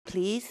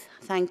please.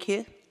 Thank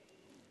you.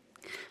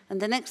 And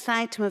the next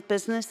item of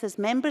business is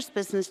members'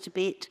 business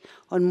debate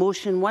on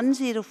motion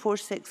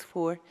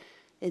 10464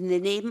 in the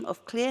name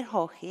of Clare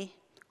Haughey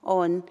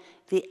on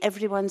the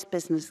Everyone's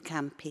Business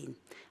campaign.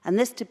 And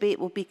this debate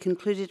will be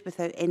concluded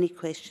without any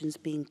questions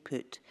being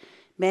put.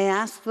 May I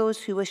ask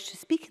those who wish to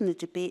speak in the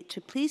debate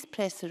to please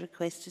press the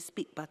request to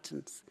speak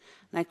buttons.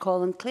 And I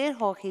call on Clare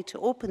Haughey to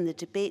open the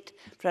debate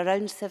for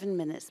around 7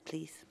 minutes,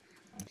 please.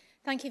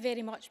 Thank you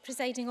very much,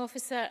 Presiding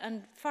Officer.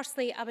 And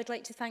firstly, I would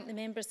like to thank the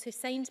members who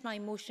signed my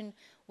motion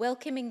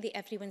welcoming the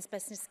Everyone's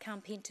Business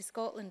campaign to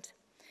Scotland.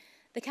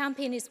 The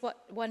campaign is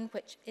one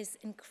which is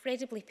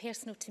incredibly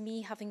personal to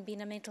me, having been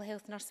a mental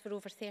health nurse for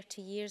over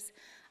 30 years,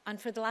 and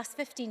for the last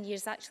 15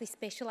 years actually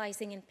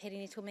specialising in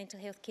perinatal mental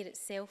health care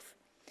itself.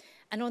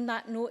 And on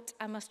that note,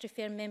 I must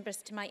refer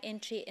members to my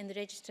entry in the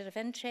Register of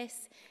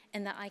Interests,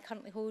 in that I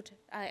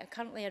am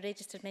currently a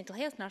registered mental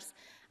health nurse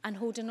and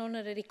hold an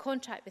honorary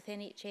contract with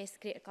NHS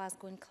Greater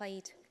Glasgow and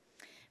Clyde.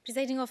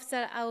 Presiding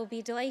Officer, I will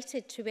be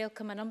delighted to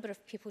welcome a number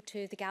of people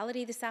to the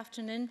gallery this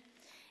afternoon.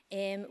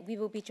 We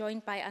will be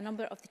joined by a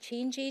number of the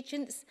change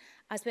agents,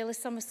 as well as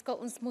some of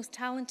Scotland's most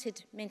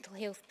talented mental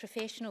health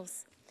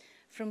professionals,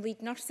 from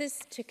lead nurses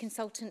to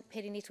consultant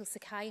perinatal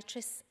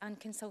psychiatrists and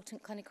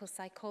consultant clinical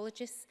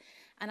psychologists,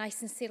 and I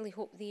sincerely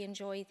hope they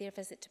enjoy their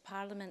visit to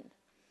Parliament.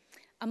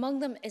 Among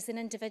them is an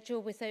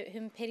individual without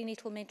whom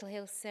perinatal mental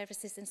health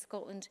services in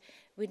Scotland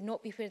would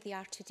not be where they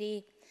are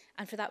today,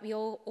 and for that we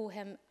all owe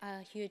him a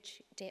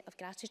huge debt of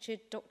gratitude,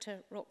 Dr.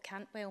 Rob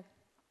Cantwell.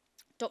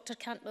 Dr.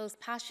 Cantwell's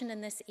passion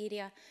in this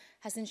area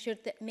has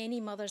ensured that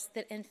many mothers,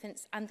 their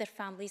infants and their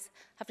families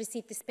have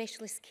received the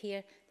specialist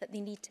care that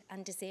they need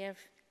and deserve.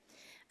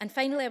 And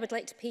finally, I would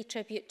like to pay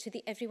tribute to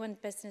the Everyone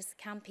Business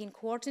campaign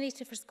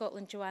coordinator for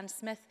Scotland, Joanne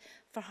Smith,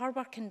 for her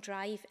work and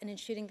drive in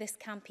ensuring this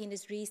campaign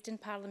is raised in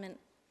Parliament.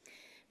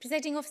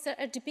 Presiding Officer,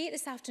 our debate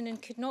this afternoon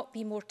could not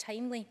be more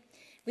timely.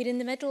 We're in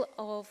the middle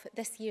of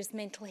this year's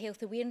Mental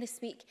Health Awareness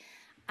Week,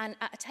 and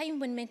at a time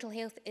when mental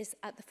health is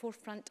at the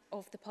forefront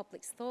of the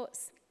public's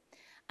thoughts.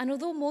 And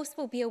although most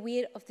will be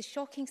aware of the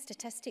shocking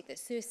statistic that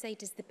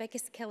suicide is the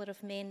biggest killer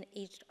of men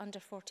aged under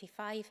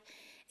 45,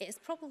 it is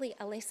probably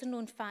a lesser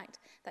known fact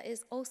that it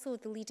is also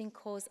the leading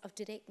cause of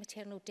direct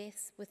maternal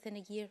deaths within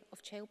a year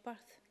of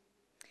childbirth.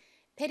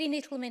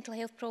 Perinatal mental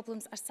health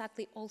problems are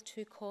sadly all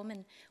too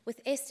common,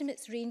 with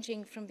estimates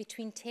ranging from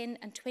between 10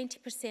 and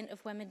 20%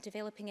 of women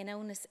developing an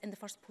illness in the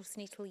first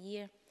postnatal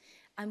year,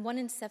 and 1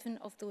 in 7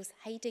 of those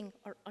hiding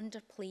or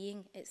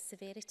underplaying its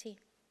severity.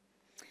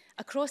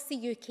 Across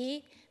the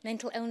UK,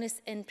 mental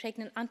illness in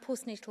pregnant and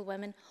postnatal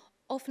women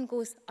often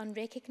goes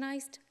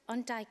unrecognised,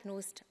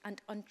 undiagnosed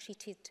and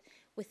untreated,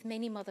 with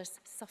many mothers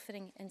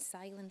suffering in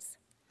silence.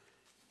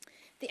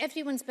 The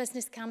Everyone's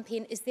Business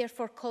campaign is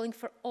therefore calling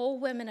for all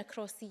women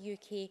across the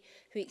UK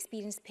who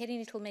experience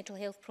perinatal mental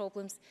health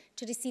problems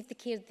to receive the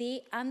care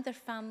they and their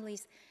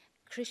families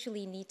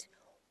crucially need,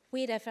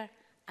 wherever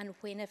and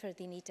whenever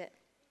they need it.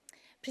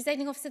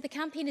 Presiding Officer, the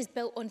campaign is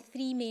built on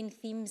 3 main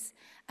themes.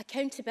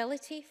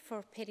 Accountability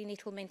for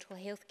perinatal mental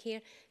health care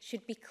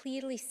should be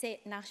clearly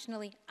set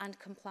nationally and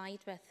complied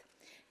with.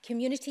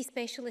 Community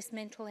specialist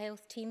mental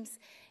health teams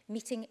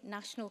meeting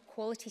national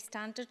quality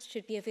standards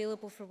should be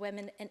available for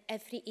women in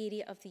every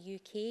area of the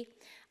UK,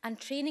 and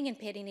training in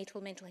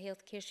perinatal mental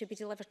health care should be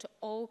delivered to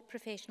all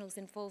professionals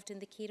involved in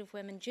the care of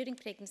women during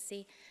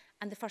pregnancy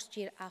and the first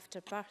year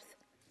after birth.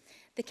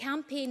 The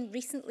campaign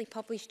recently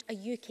published a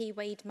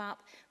UK-wide map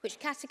which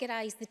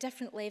categorised the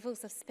different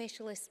levels of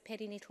specialist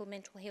perinatal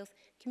mental health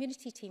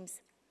community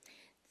teams.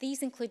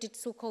 These included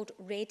so-called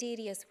red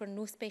areas where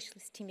no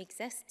specialist team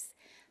exists,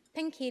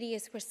 pink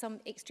areas where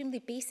some extremely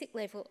basic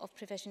level of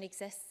provision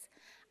exists,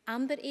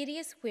 amber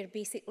areas where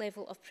basic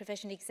level of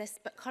provision exists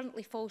but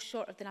currently falls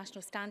short of the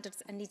national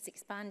standards and needs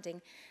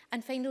expanding,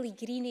 and finally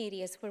green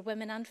areas where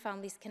women and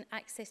families can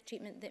access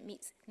treatment that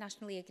meets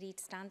nationally agreed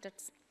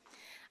standards.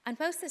 And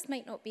whilst this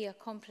might not be a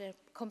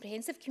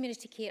comprehensive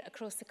community care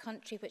across the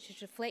country which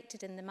is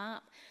reflected in the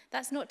map,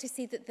 that's not to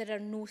say that there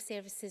are no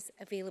services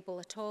available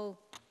at all.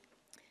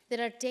 There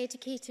are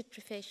dedicated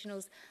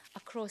professionals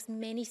across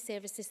many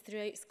services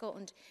throughout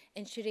Scotland,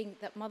 ensuring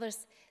that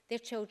mothers, their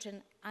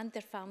children and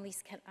their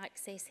families can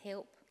access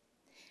help.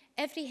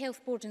 Every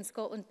health board in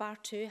Scotland, bar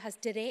 2, has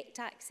direct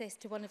access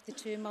to one of the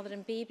 2 mother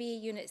and baby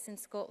units in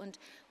Scotland,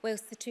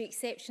 whilst the 2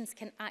 exceptions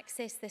can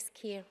access this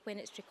care when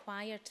it's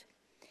required.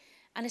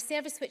 And a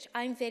service which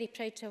I'm very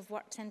proud to have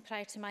worked in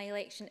prior to my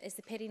election is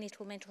the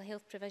perinatal mental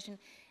health provision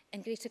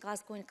in Greater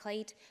Glasgow and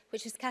Clyde,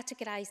 which is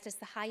categorised as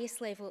the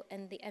highest level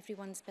in the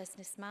Everyone's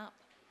Business map.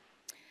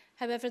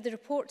 However, the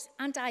report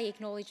and I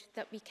acknowledge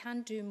that we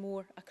can do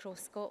more across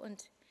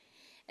Scotland.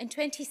 In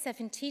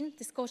 2017,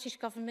 the Scottish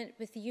Government,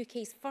 with the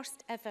UK's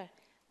first ever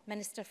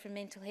Minister for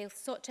Mental Health,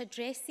 sought to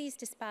address these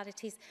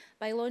disparities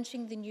by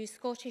launching the new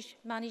Scottish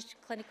Managed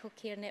Clinical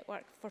Care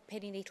Network for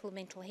Perinatal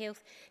Mental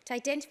Health to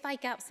identify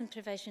gaps in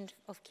provision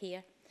of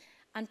care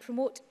and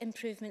promote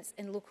improvements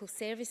in local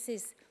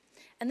services,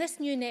 And this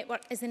new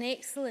network is an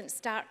excellent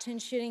start to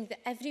ensuring that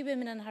every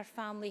woman in her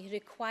family who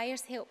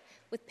requires help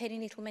with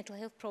perinatal mental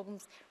health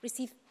problems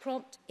receive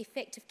prompt,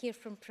 effective care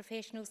from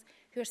professionals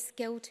who are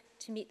skilled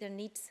to meet their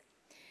needs.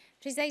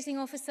 Presiding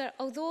Officer,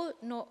 although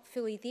not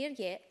fully there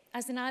yet,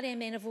 as an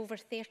RMN of over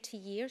 30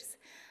 years,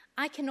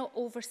 I cannot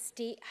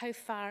overstate how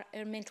far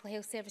our mental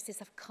health services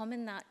have come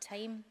in that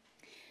time.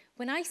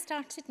 When I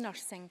started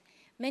nursing,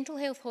 mental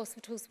health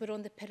hospitals were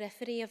on the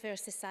periphery of our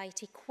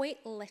society,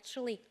 quite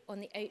literally on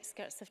the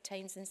outskirts of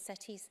towns and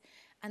cities,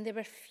 and there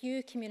were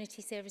few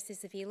community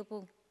services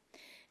available.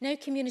 Now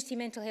community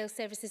mental health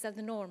services are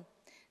the norm.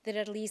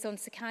 There are liaison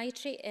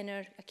psychiatry in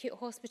our acute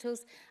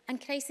hospitals,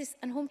 and crisis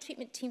and home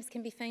treatment teams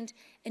can be found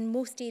in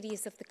most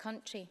areas of the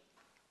country.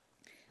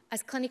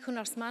 As clinical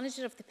nurse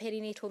manager of the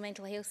perinatal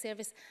mental health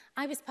service,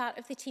 I was part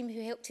of the team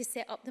who helped to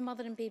set up the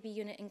mother and baby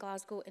unit in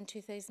Glasgow in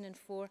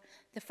 2004,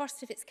 the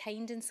first of its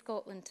kind in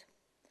Scotland.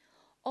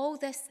 All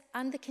this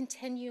and the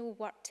continual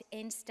work to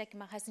end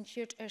stigma has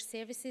ensured our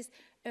services,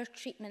 our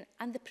treatment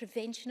and the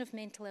prevention of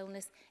mental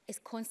illness is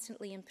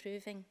constantly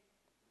improving.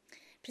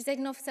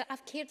 Presiding Officer,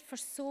 I've cared for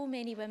so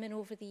many women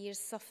over the years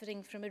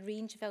suffering from a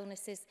range of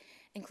illnesses,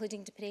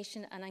 including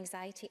depression and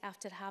anxiety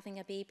after having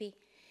a baby,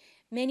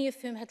 many of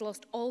whom had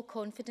lost all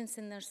confidence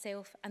in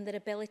themselves and their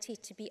ability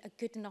to be a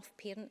good enough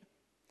parent.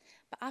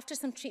 But after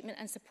some treatment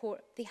and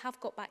support, they have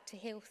got back to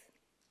health.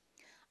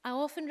 I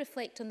often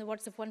reflect on the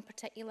words of one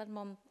particular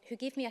mum who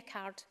gave me a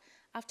card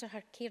after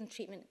her care and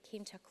treatment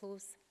came to a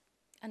close,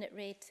 and it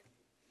read,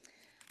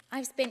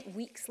 "I've spent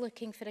weeks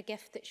looking for a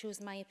gift that shows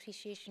my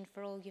appreciation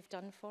for all you've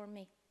done for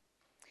me.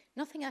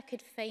 Nothing I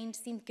could find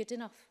seemed good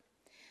enough,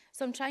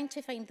 so I'm trying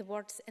to find the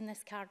words in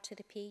this card to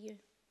repay you.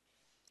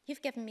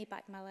 You've given me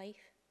back my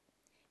life.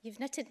 You've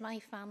knitted my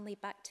family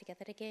back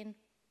together again,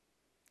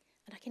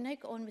 and I can now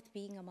go on with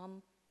being a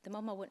mum, the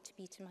mum I want to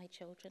be to my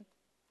children."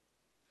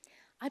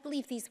 I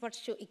believe these words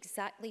show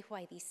exactly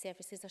why these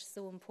services are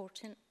so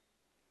important.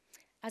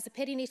 As a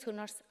perinatal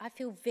nurse, I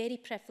feel very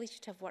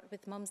privileged to have worked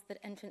with mums, their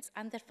infants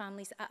and their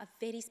families at a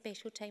very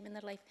special time in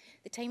their life,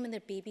 the time when their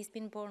baby's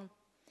been born.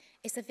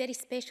 It's a very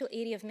special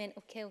area of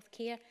mental health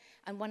care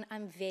and one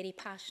I'm very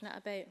passionate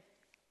about.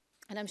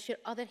 And I'm sure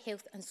other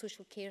health and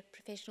social care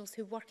professionals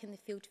who work in the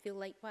field feel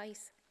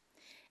likewise.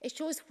 It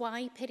shows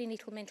why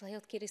perinatal mental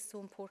health care is so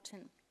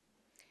important.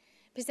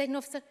 Presiding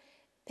Officer,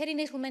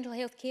 perinatal mental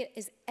health care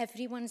is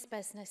everyone's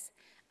business,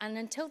 and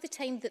until the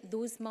time that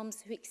those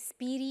mums who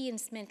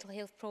experience mental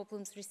health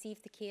problems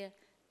receive the care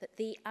that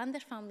they and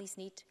their families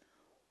need,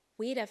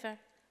 wherever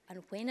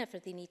and whenever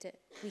they need it,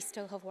 we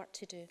still have work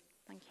to do.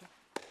 Thank you.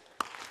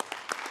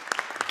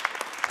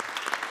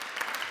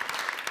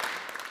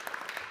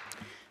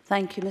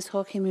 Thank you, Ms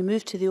Haughey. We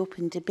move to the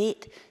open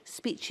debate.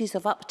 Speeches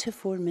of up to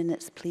 4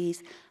 minutes,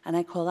 please. And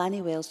I call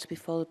Annie Wells to be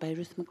followed by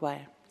Ruth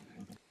Maguire.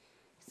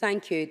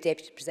 Thank you,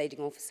 Deputy Presiding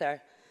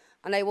Officer.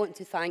 And I want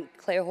to thank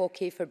Clare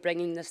Haughey for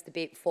bringing this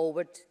debate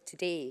forward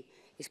today,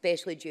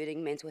 especially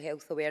during Mental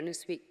Health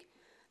Awareness Week,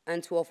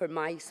 and to offer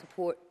my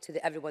support to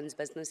the Everyone's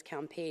Business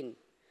campaign.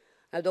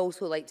 I'd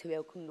also like to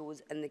welcome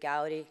those in the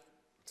gallery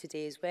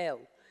today as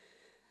well.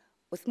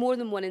 With more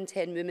than 1 in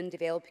 10 women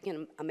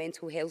developing a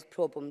mental health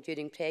problem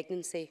during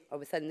pregnancy or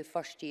within the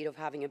first year of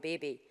having a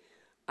baby,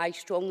 I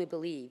strongly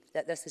believe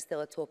that this is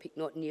still a topic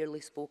not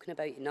nearly spoken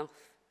about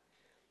enough.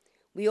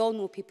 We all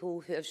know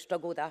people who have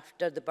struggled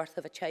after the birth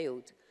of a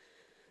child.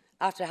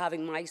 After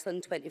having my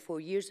son 24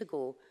 years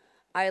ago,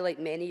 I, like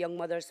many young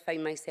mothers,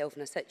 found myself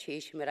in a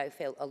situation where I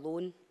felt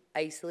alone,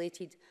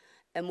 isolated,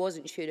 and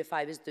wasn't sure if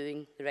I was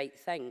doing the right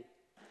thing.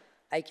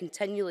 I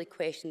continually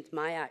questioned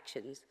my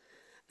actions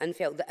and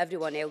felt that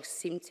everyone else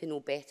seemed to know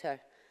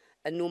better,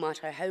 and no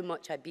matter how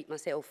much I beat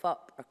myself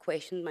up or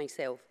questioned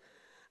myself,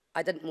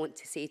 I didn't want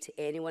to say to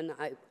anyone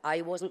that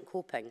I wasn't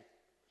coping.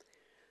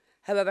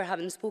 However,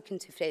 having spoken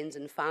to friends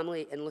and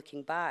family and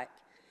looking back,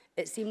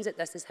 it seems that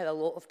this is how a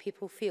lot of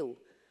people feel,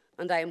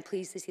 and I am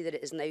pleased to see that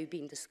it is now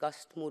being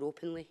discussed more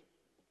openly.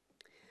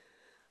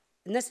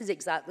 And this is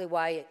exactly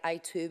why I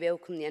too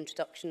welcome the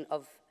introduction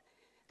of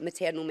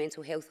Maternal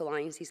Mental Health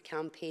Alliance's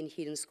campaign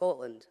here in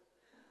Scotland,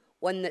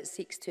 one that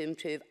seeks to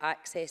improve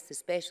access to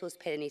specialist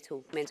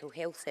perinatal mental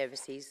health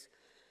services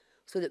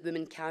so that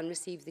women can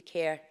receive the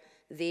care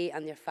they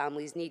and their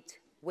families need,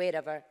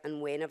 wherever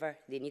and whenever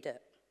they need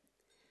it.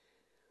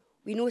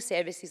 We know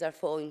services are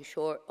falling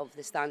short of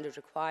the standards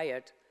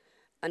required,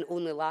 and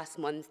only last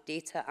month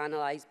data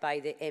analysed by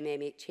the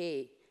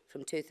MMHA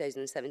from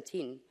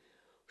 2017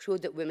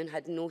 showed that women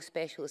had no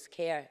specialist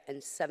care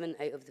in 7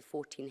 out of the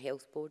 14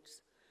 health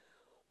boards,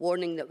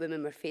 warning that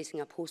women were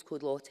facing a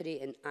postcode lottery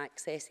in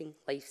accessing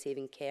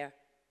life-saving care.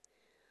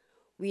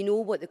 We know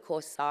what the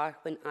costs are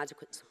when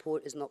adequate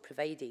support is not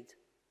provided.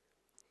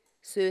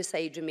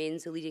 Suicide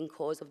remains the leading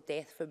cause of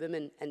death for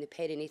women in the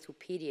perinatal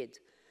period,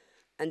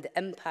 and the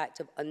impact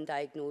of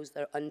undiagnosed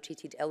or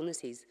untreated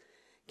illnesses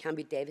can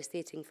be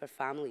devastating for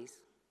families.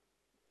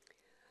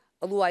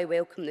 Although I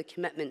welcome the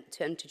commitment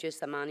to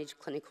introduce a managed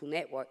clinical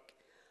network,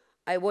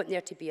 I want there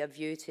to be a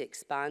view to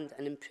expand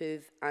and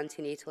improve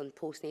antenatal and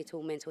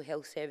postnatal mental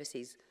health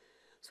services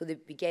so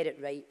that we get it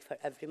right for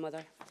every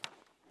mother.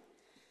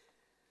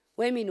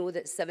 When we know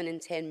that 7 in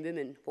 10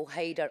 women will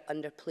hide or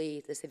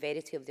underplay the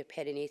severity of their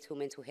perinatal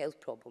mental health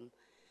problem,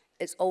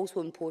 it's also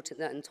important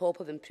that on top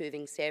of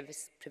improving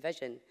service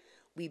provision,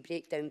 we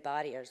break down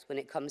barriers when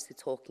it comes to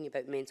talking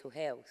about mental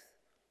health.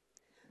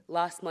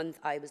 Last month,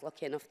 I was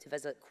lucky enough to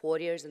visit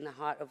Quarriers in the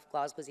heart of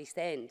Glasgow's East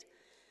End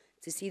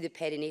to see the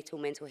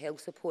perinatal mental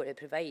health support it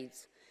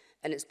provides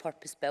in its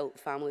purpose-built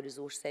family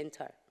resource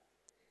centre.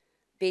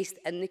 Based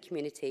in the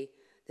community,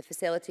 the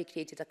facility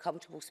created a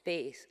comfortable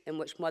space in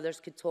which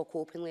mothers could talk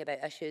openly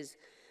about issues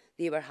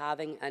they were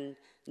having and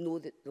know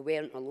that they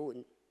weren't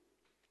alone.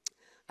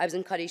 I was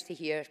encouraged to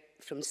hear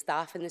from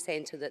staff in the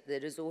centre that the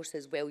resource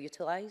is well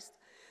utilised,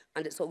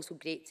 and it's also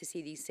great to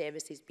see these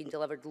services being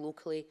delivered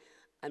locally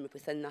and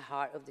within the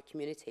heart of the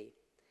community.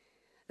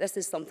 This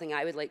is something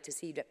I would like to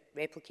see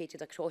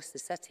replicated across the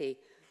city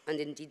and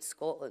indeed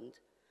Scotland,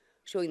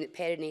 showing that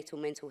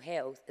perinatal mental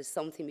health is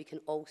something we can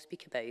all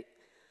speak about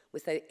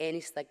without any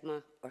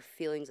stigma or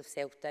feelings of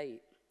self-doubt.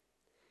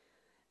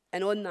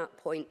 And on that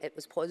point, it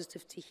was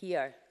positive to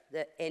hear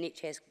that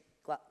NHS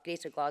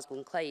Greater Glasgow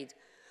and Clyde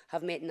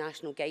have met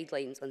national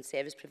guidelines on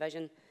service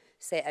provision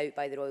set out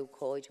by the Royal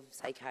College of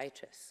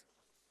Psychiatrists.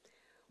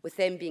 With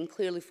them being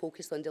clearly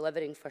focused on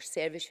delivering for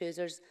service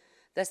users,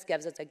 this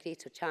gives us a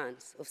greater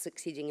chance of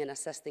succeeding in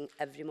assisting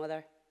every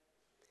mother.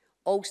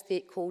 All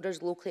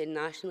stakeholders, locally and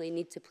nationally,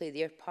 need to play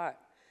their part,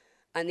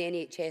 and the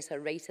NHS are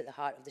right at the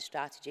heart of the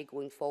strategy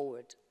going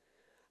forward.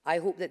 I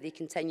hope that they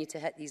continue to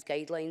hit these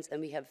guidelines,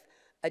 and we have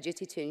a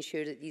duty to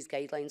ensure that these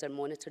guidelines are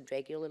monitored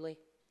regularly.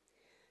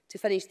 To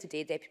finish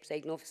today, Deputy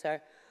Presiding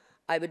Officer,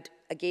 I would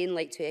again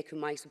like to echo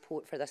my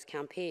support for this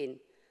campaign.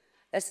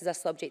 This is a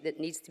subject that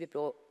needs to be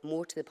brought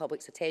more to the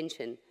public's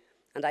attention,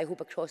 and I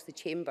hope across the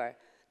Chamber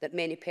that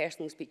many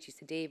personal speeches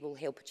today will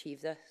help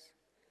achieve this.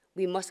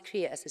 We must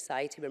create a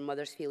society where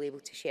mothers feel able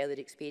to share their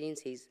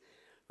experiences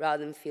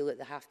rather than feel that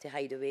they have to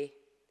hide away,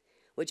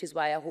 which is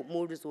why I hope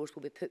more resource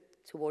will be put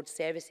towards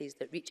services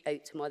that reach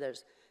out to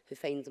mothers who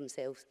find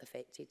themselves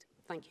affected.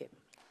 Thank you.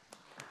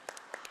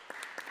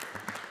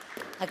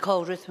 I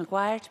call Ruth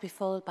Maguire to be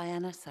followed by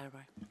Anna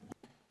Sarwar.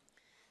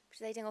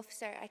 Presiding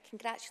Officer, I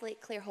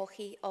congratulate Clare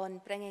Haughey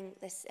on bringing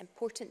this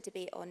important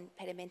debate on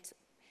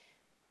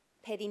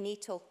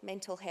perinatal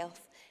mental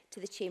health to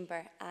the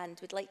Chamber and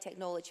would like to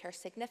acknowledge her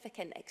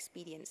significant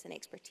experience and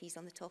expertise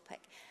on the topic.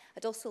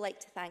 I'd also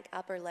like to thank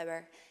Aber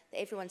Lauer,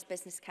 the Everyone's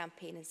Business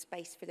campaign and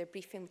SPICE for their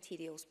briefing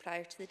materials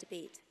prior to the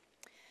debate.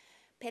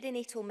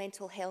 Perinatal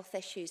mental health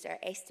issues are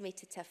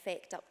estimated to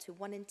affect up to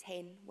 1 in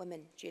 10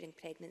 women during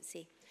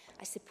pregnancy.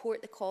 I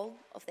support the call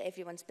of the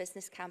Everyone's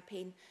Business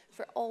campaign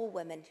for all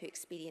women who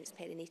experience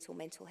perinatal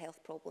mental health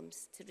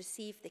problems to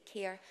receive the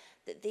care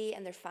that they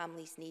and their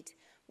families need,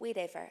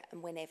 wherever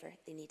and whenever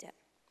they need it.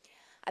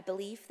 I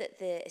believe that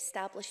the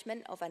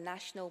establishment of a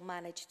national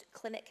managed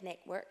clinic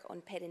network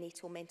on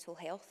perinatal mental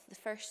health, the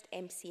first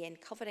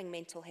MCN covering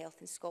mental health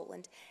in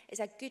Scotland, is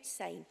a good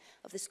sign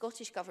of the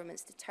Scottish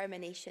Government's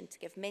determination to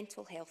give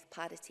mental health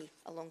parity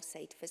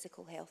alongside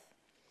physical health.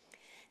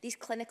 These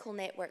clinical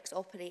networks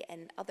operate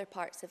in other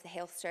parts of the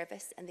health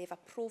service and they have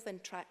a proven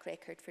track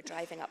record for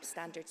driving up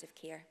standards of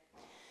care.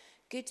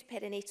 Good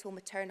perinatal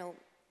maternal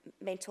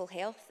mental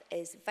health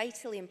is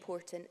vitally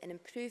important in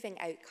improving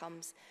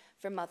outcomes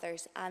for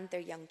mothers and their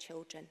young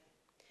children.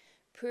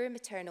 Poor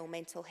maternal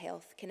mental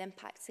health can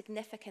impact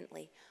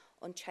significantly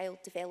on child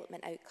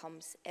development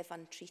outcomes if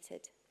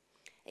untreated.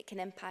 It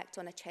can impact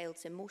on a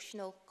child's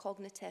emotional,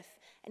 cognitive,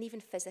 and even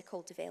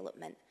physical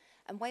development.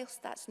 And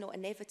whilst that's not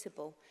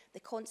inevitable, the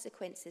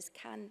consequences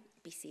can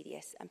be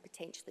serious and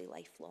potentially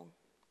lifelong.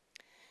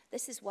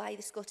 This is why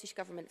the Scottish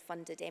Government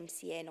funded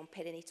MCN on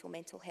perinatal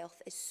mental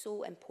health is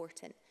so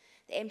important.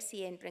 The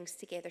MCN brings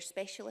together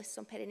specialists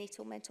on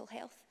perinatal mental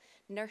health,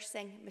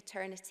 nursing,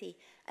 maternity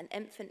and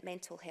infant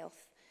mental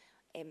health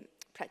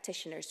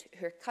practitioners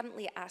who are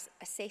currently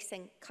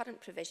assessing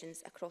current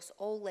provisions across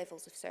all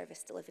levels of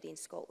service delivery in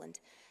Scotland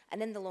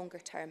and in the longer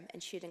term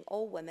ensuring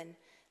all women,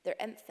 their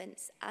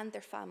infants and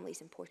their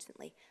families,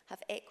 importantly,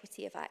 have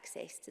equity of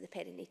access to the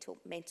perinatal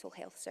mental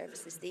health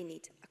services they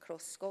need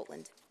across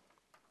Scotland.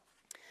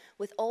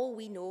 With all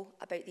we know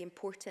about the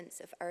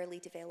importance of early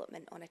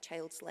development on a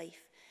child's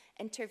life,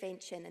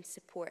 intervention and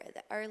support at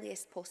the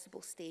earliest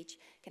possible stage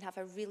can have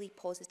a really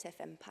positive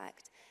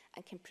impact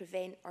and can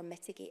prevent or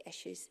mitigate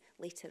issues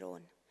later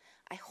on.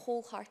 I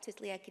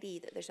wholeheartedly agree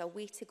that there's a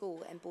way to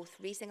go in both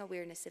raising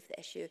awareness of the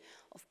issue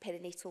of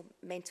perinatal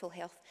mental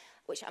health,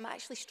 which I'm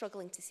actually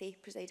struggling to say,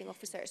 Presiding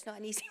Officer, it's not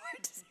an easy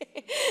word to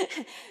say.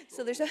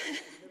 So there's a...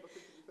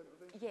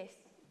 Yes.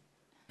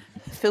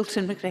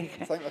 Fulton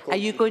McGregor, are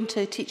you going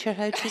to teach her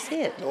how to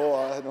say it?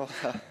 No.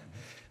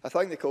 I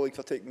thank the colleague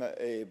for taking my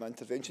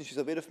intervention. She's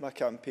aware of my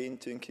campaign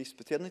to increase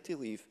paternity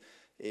leave.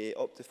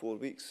 up to 4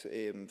 weeks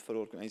for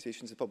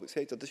organisations in the public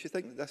sector. Does you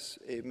think that this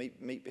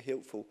might be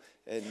helpful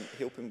in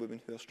helping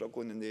women who are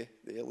struggling in the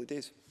early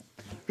days?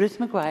 Ruth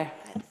Maguire.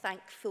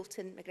 Thank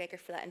Fulton McGregor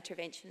for that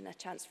intervention and a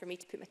chance for me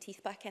to put my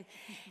teeth back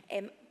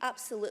in.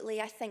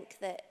 Absolutely, I think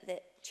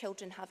that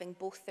children having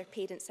both their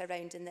parents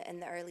around in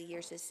the early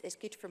years is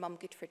good for mum,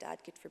 good for dad,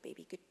 good for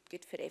baby,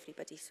 good for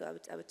everybody. So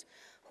I would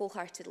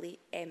wholeheartedly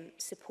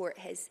support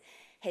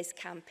his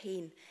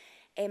campaign.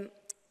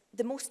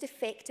 The most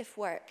effective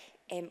work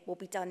will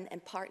be done in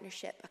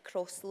partnership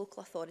across the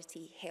local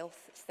authority,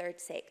 health,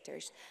 third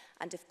sectors,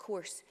 and of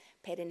course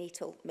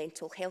perinatal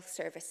mental health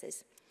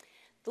services.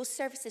 Those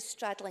services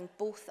straddling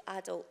both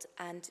adult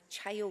and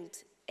child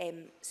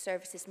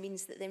services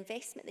means that the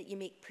investment that you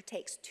make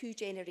protects 2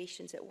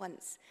 generations at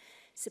once,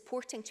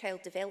 supporting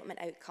child development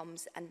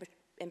outcomes and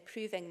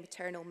improving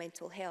maternal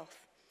mental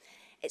health.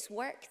 It's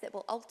work that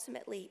will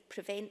ultimately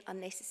prevent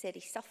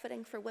unnecessary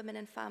suffering for women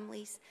and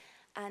families,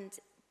 and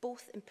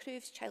both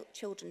improves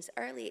children's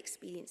early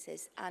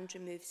experiences and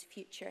removes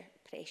future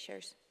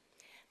pressures.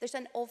 There's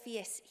an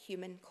obvious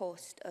human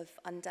cost of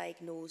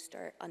undiagnosed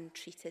or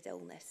untreated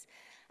illness.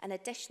 And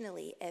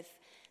additionally, if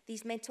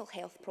these mental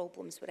health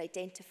problems were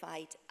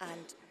identified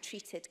and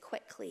treated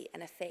quickly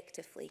and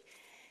effectively,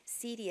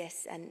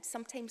 serious and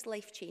sometimes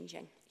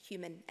life-changing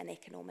human and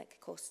economic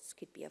costs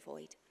could be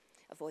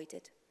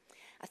avoided.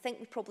 I think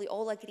we probably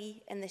all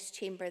agree in this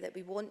chamber that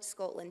we want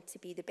Scotland to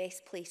be the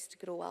best place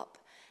to grow up,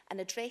 and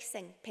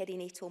addressing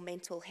perinatal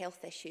mental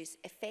health issues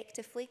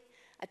effectively,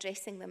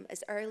 addressing them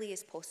as early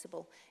as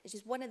possible, is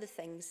just one of the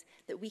things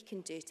that we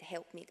can do to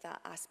help make that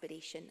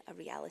aspiration a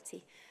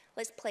reality.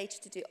 Let's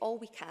pledge to do all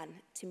we can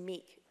to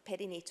make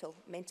perinatal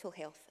mental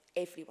health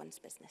everyone's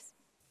business.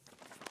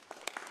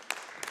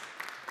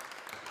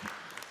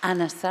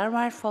 Anna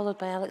Sarwar, followed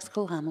by Alex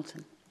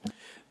Cole-Hamilton.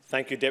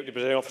 Thank you, Deputy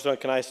Presiding Officer.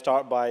 Can I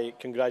start by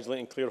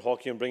congratulating Clare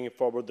Haughey on bringing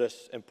forward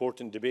this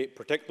important debate,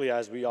 particularly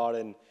as we are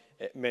in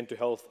Mental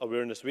Health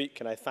Awareness Week.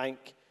 Can I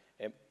thank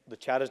the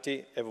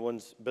charity,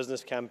 Everyone's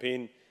Business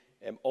campaign,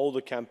 all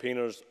the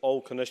campaigners,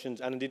 all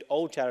clinicians, and indeed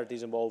all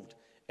charities involved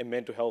in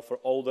mental health for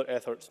all their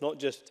efforts, not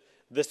just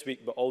this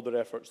week, but all their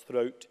efforts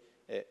throughout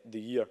the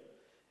year.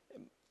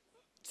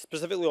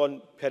 Specifically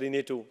on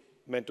perinatal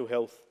mental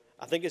health,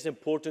 I think it's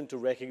important to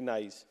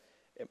recognise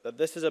that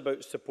this is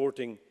about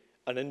supporting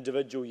an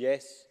individual,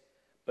 yes,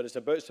 but it's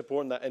about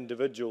supporting that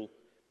individual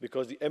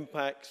because the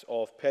impacts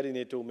of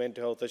perinatal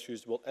mental health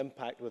issues will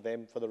impact with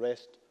them for the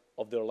rest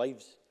of their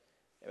lives.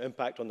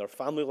 Impact on their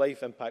family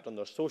life, impact on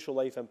their social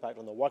life, impact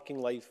on their working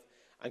life,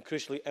 and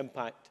crucially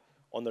impact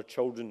on their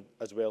children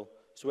as well.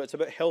 So it's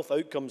about health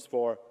outcomes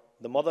for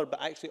the mother,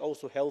 but actually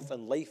also health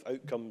and life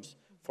outcomes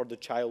for the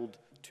child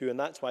too. And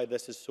that's why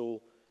this is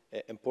so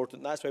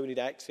important. That's why we need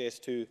access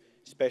to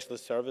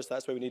specialist service.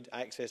 That's why we need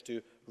access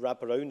to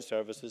wraparound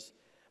services.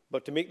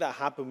 But to make that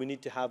happen, we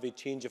need to have a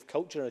change of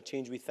culture and a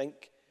change we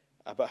think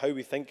about how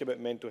we think about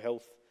mental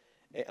health.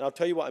 And I'll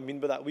tell you what I mean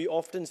by that. We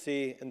often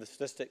say in the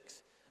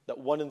statistics that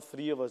 1 in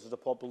 3 of us as a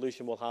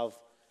population will have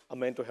a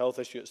mental health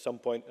issue at some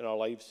point in our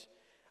lives.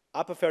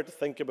 I prefer to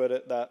think about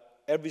it that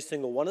every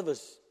single one of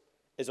us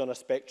is on a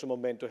spectrum of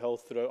mental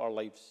health throughout our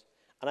lives.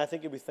 And I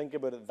think if we think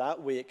about it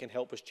that way, it can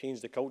help us change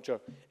the culture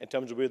in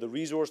terms of where the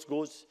resource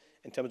goes,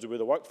 in terms of where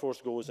the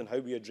workforce goes, and how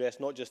we address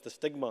not just the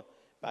stigma,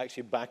 but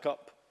actually back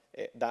up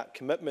that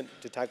commitment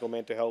to tackle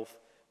mental health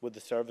with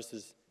the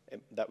services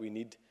that we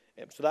need.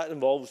 So that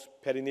involves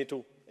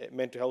perinatal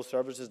mental health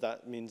services.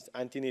 That means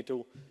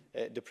antenatal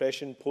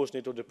depression,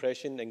 postnatal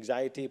depression,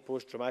 anxiety,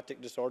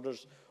 post-traumatic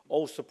disorders,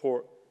 all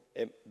support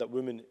that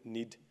women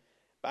need.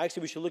 But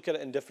actually we should look at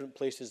it in different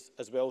places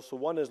as well. So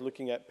one is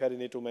looking at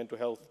perinatal mental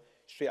health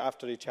straight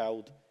after a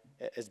child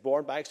is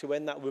born, but actually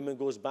when that woman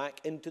goes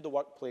back into the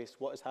workplace,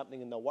 what is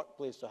happening in the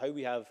workplace, so how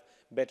we have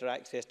better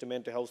access to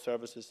mental health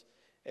services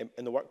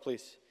in the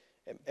workplace.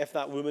 If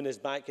that woman is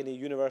back in a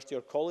university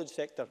or college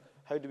sector,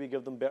 how do we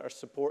give them better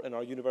support in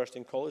our university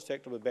and college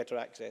sector with better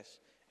access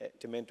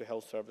to mental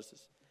health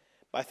services?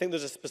 But I think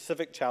there's a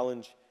specific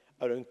challenge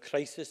around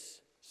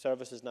crisis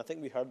services, and I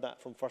think we heard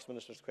that from First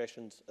Minister's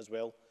questions as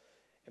well.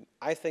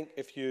 I think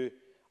if you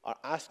are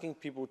asking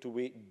people to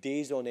wait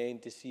days on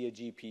end to see a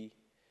GP,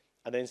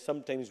 and then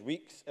sometimes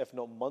weeks, if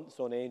not months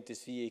on end, to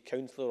see a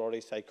counsellor or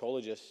a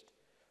psychologist,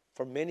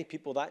 for many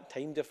people that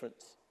time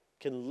difference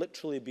can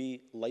literally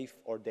be life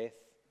or death.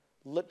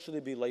 Literally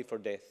be life or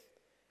death.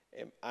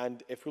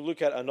 And if we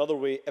look at another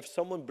way, if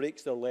someone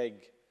breaks their leg,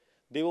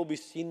 they will be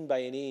seen by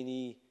an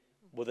A&E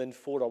within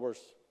 4 hours.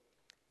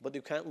 But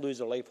they can't lose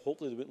their life.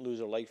 Hopefully they wouldn't lose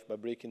their life by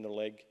breaking their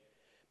leg.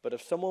 But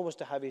if someone was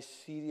to have a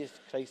serious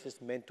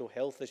crisis mental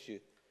health issue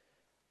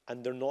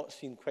and they're not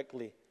seen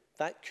quickly,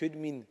 that could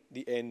mean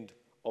the end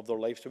of their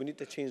life. So we need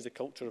to change the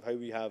culture of how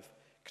we have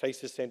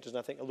crisis centres. And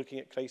I think looking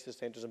at crisis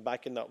centres and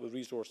backing that with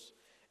resource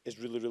is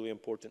really, really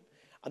important.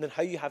 And then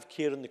how you have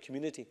care in the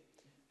community.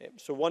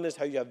 So one is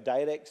how you have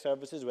direct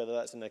services, whether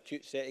that's in an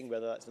acute setting,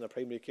 whether that's in a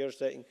primary care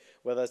setting,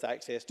 whether that's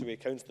access to a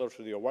counsellor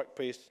through your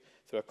workplace,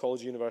 through a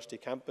college university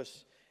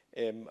campus,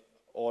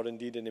 or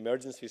indeed an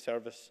emergency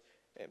service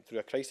through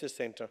a crisis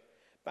centre.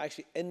 but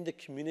actually in the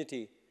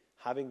community,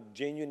 having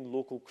genuine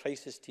local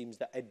crisis teams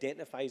that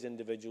identifies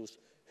individuals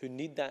who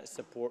need that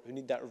support, who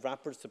need that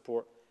rapid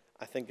support,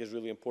 I think is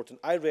really important.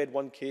 I read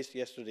one case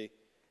yesterday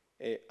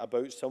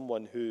about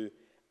someone who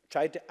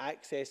tried to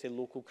access a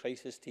local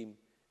crisis team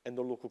in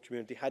their local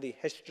community, had a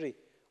history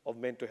of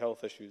mental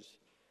health issues,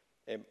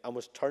 and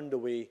was turned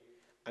away.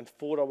 And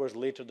 4 hours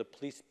later, the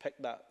police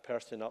picked that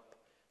person up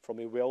from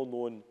a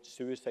well-known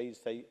suicide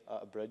site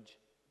at a bridge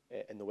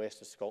in the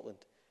west of Scotland.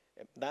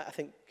 That, I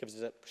think, gives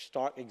us a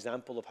stark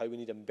example of how we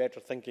need a better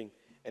thinking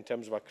in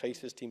terms of our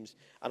crisis teams.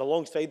 And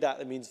alongside that,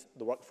 it means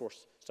the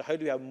workforce. So how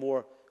do we have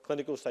more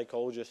clinical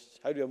psychologists?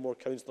 How do we have more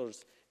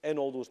counsellors in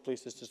all those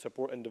places to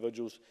support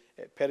individuals,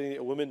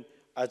 perinatal women,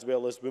 as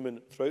well as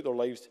women throughout their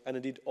lives, and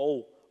indeed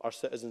all our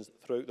citizens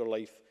throughout their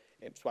life?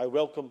 So I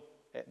welcome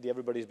the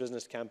Everybody's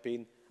Business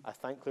campaign. I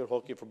thank Clare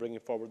Haughey for bringing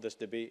forward this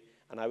debate,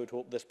 and I would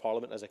hope this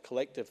Parliament as a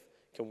collective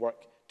can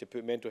work to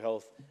put mental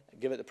health,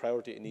 give it the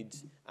priority it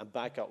needs, and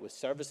back up with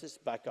services,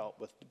 back up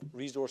with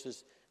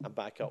resources, and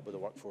back up with the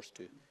workforce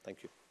too.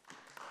 Thank you.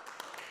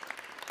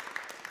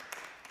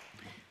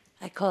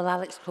 I call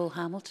Alex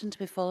Cole-Hamilton to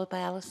be followed by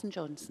Alison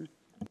Johnson.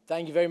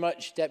 Thank you very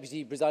much,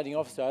 Deputy Presiding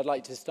Officer. I'd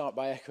like to start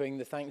by echoing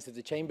the thanks of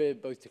the Chamber,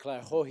 both to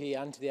Clare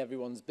Haughey and to the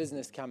Everyone's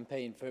Business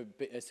campaign for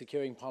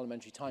securing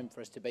parliamentary time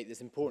for us to debate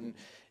this important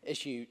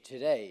issue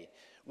today.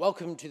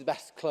 Welcome to the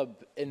best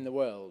club in the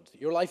world.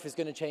 Your life is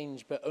going to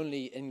change, but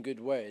only in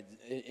good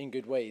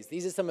ways.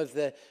 These are some of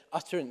the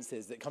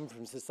utterances that come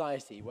from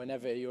society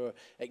whenever you're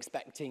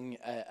expecting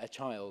a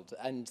child.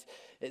 And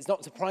it's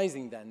not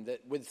surprising then that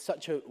with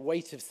such a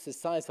weight of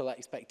societal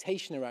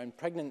expectation around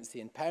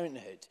pregnancy and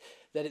parenthood,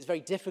 that it's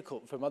very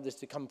difficult for mothers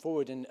to come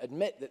forward and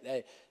admit that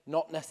they're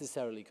not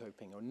necessarily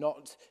coping or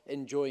not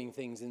enjoying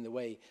things in the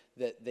way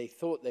that they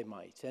thought they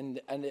might.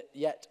 And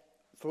yet,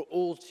 for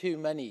all too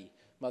many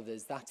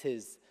mothers, that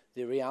is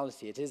the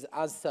reality. It is,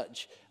 as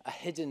such, a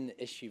hidden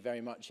issue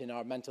very much in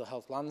our mental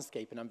health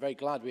landscape, and I'm very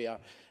glad we are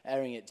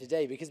airing it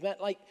today, because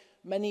like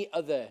many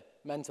other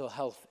mental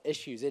health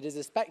issues, it is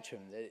a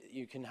spectrum.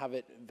 You can have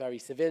it very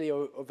severely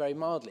or very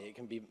mildly. It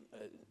can be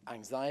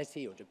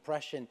anxiety or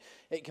depression.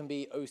 It can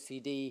be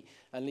OCD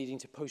and leading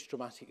to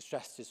post-traumatic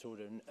stress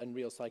disorder and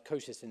real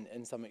psychosis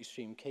in some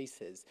extreme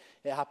cases.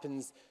 It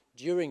happens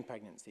during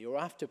pregnancy or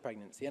after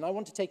pregnancy. And I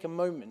want to take a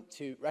moment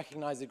to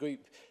recognise a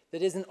group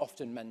that isn't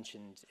often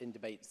mentioned in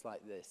debates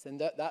like this, and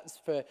that's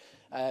for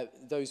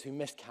those who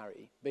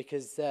miscarry,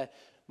 because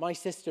my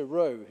sister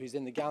Ro, who's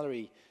in the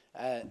gallery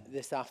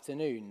this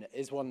afternoon,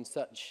 is one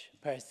such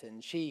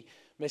person. She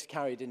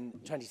miscarried in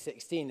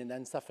 2016 and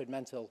then suffered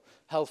mental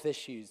health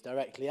issues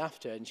directly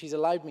after, and she's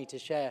allowed me to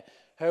share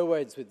her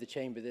words with the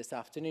Chamber this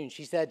afternoon.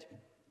 She said,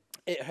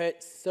 "It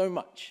hurts so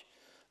much.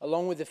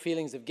 Along with the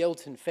feelings of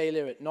guilt and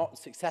failure at not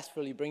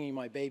successfully bringing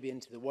my baby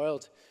into the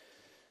world,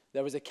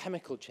 there was a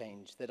chemical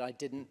change that I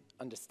didn't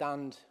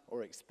understand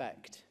or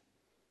expect."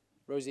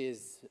 Rosie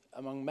is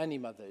among many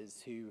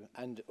mothers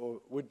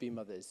or would-be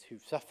mothers who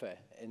suffer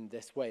in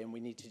this way, and we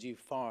need to do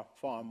far,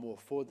 far more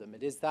for them.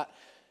 It is that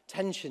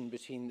tension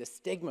between the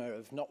stigma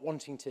of not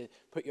wanting to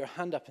put your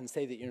hand up and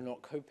say that you're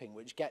not coping,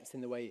 which gets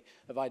in the way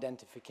of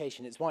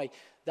identification. It's why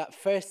that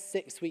first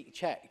 6-week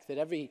check that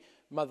every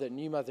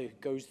new mother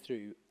goes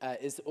through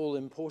is all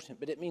important,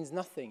 but it means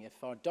nothing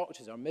if our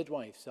doctors, our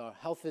midwives, our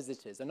health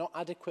visitors are not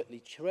adequately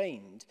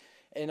trained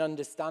in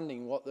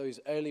understanding what those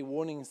early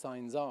warning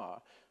signs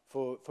are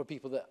for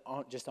people that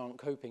aren't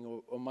coping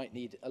or might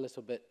need a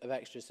little bit of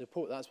extra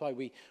support. That's why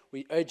we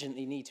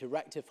urgently need to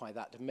rectify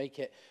that, to make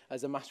it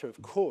as a matter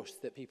of course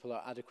that people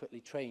are adequately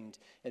trained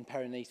in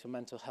perinatal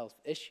mental health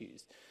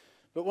issues.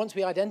 But once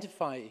we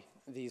identify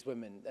these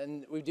women,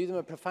 then we do them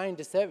a profound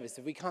disservice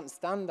if we can't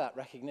stand that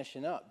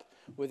recognition up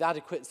with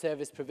adequate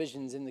service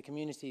provisions in the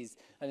communities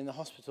and in the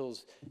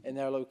hospitals in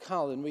their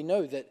locale. And we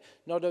know that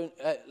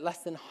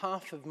less than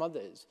half of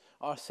mothers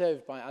are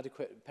served by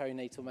adequate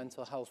perinatal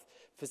mental health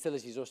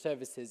facilities or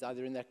services,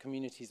 either in their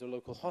communities or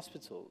local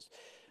hospitals.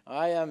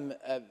 I am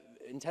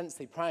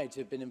intensely proud to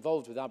have been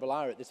involved with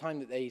Aberlour at the time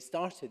that they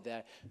started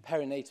their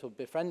perinatal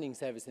befriending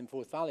service in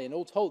Forth Valley, and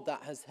all told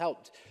that has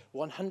helped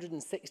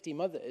 160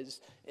 mothers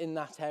in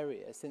that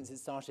area since it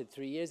started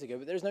 3 years ago.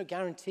 But there's no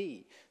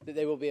guarantee that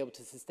they will be able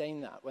to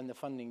sustain that when the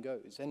funding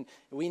goes, and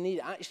we need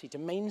actually to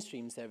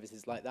mainstream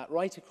services like that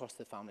right across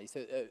the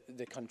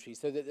country,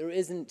 so that there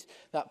isn't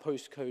that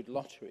postcode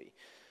lottery.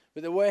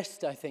 But the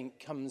worst, I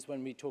think, comes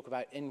when we talk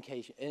about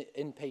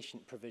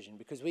inpatient provision,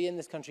 because we in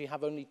this country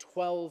have only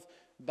 12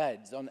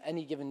 beds on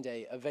any given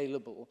day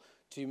available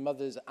to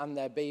mothers and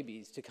their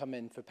babies to come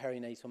in for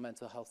perinatal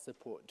mental health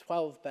support.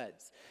 12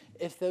 beds.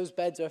 If those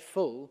beds are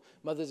full,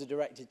 mothers are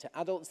directed to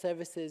adult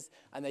services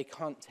and they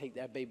can't take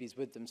their babies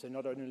with them. So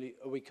not only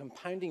are we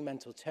compounding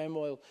mental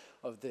turmoil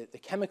of the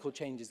chemical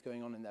changes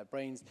going on in their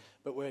brains,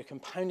 but we're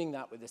compounding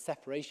that with the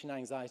separation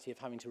anxiety of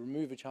having to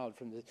remove a child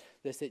from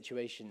the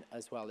situation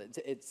as well.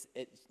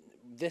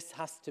 This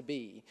has to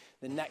be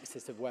the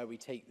nexus of where we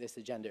take this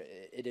agenda.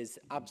 It is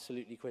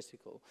absolutely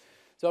critical.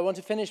 So I want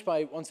to finish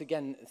by once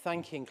again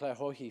thanking Clare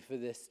Haughey for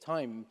this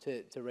time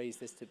to raise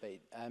this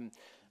debate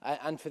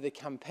and for the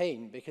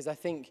campaign, because I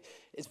think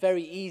it's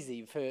very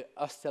easy for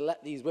us to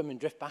let these women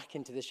drift back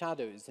into the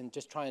shadows and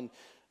just try and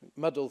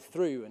muddle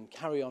through and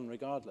carry on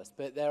regardless.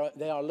 But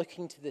they are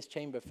looking to this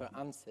chamber for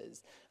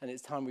answers, and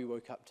it's time we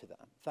woke up to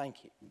that.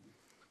 Thank you.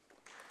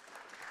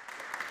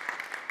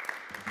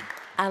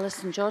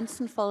 Alison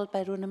Johnson, followed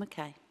by Rona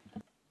Mackay.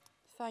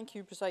 Thank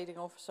you, Presiding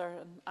Officer,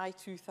 and I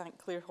too thank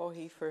Clare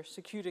Haughey for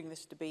securing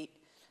this debate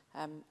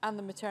and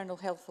the Maternal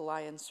Health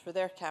Alliance for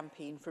their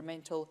campaign for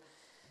perinatal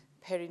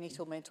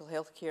mental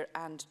health care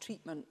and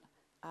treatment,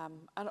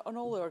 and on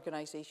all the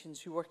organisations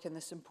who work in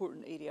this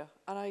important area.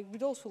 And I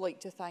would also like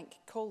to thank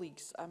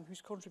colleagues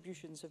whose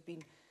contributions have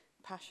been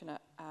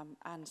passionate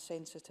and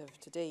sensitive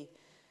today.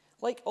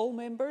 Like all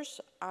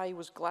members, I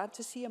was glad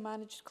to see a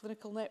managed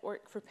clinical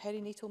network for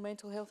perinatal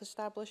mental health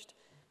established,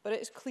 but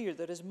it is clear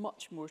there is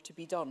much more to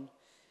be done.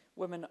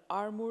 Women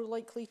are more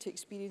likely to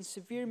experience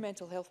severe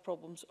mental health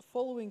problems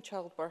following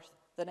childbirth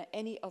than at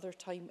any other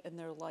time in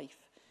their life.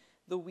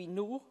 Though we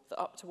know that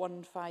up to 1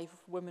 in 5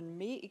 women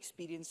may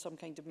experience some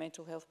kind of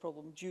mental health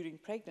problem during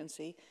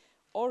pregnancy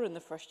or in the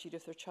first year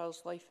of their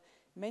child's life,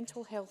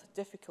 mental health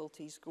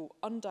difficulties go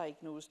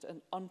undiagnosed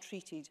and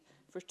untreated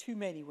for too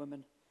many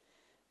women.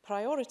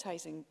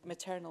 Prioritising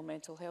maternal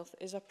mental health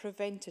is a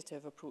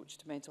preventative approach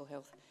to mental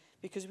health,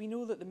 because we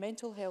know that the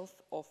mental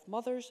health of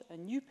mothers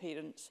and new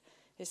parents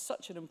is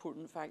such an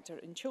important factor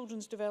in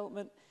children's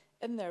development,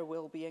 in their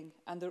well-being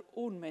and their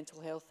own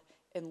mental health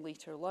in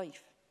later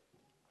life.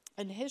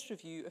 In his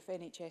review of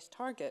NHS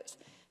targets,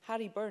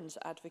 Harry Burns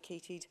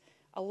advocated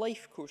a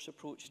life course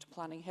approach to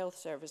planning health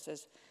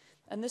services,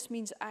 and this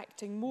means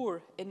acting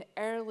more in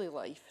early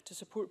life to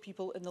support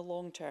people in the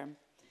long term.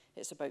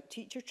 It's about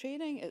teacher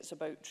training, it's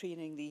about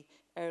training the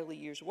early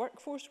years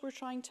workforce we're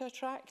trying to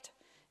attract.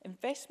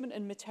 Investment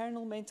in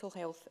maternal mental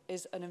health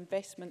is an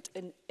investment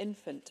in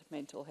infant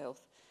mental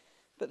health.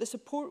 But the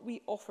support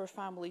we offer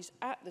families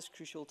at this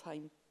crucial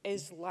time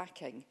is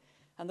lacking.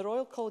 And the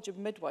Royal College of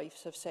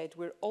Midwives have said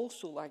we're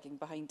also lagging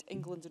behind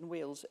England and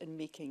Wales in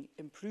making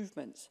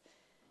improvements.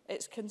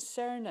 It's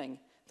concerning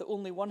that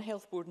only one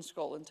health board in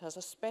Scotland has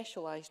a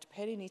specialised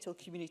perinatal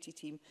community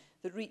team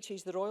that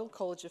reaches the Royal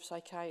College of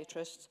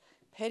Psychiatrists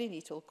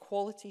Perinatal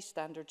Quality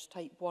Standards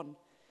Type 1.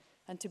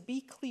 And to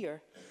be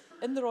clear,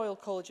 in the Royal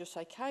College of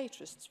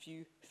Psychiatrists'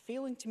 view,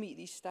 failing to meet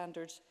these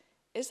standards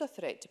is a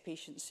threat to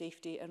patient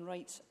safety and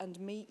rights and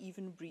may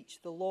even breach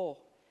the law.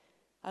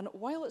 And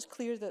while it's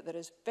clear that there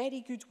is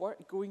very good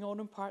work going on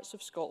in parts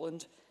of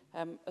Scotland,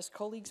 as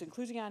colleagues,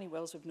 including Annie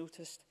Wells, have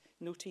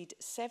noted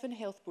 7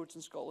 health boards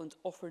in Scotland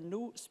offer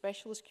no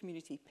specialist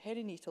community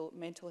perinatal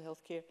mental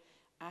health care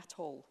at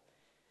all.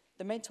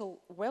 The Mental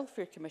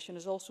Welfare Commission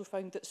has also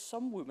found that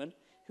some women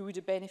who would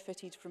have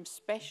benefited from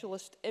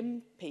specialist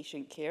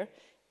inpatient care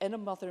in a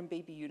mother and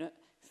baby unit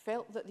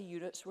felt that the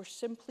units were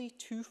simply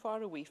too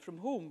far away from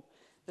home.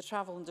 The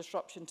travel and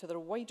disruption to their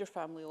wider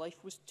family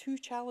life was too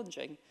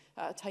challenging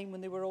at a time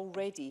when they were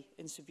already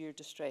in severe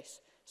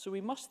distress. So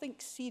we must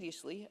think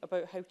seriously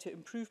about how to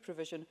improve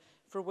provision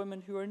for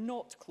women who are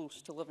not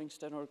close to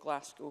Livingston or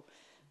Glasgow.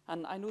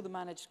 And I know the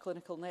Managed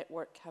Clinical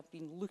Network have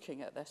been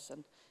looking at this,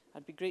 and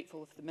I'd be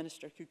grateful if the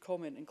Minister could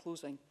comment in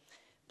closing.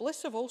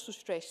 Bliss have also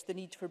stressed the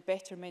need for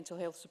better mental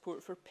health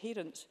support for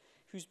parents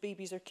whose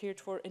babies are cared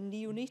for in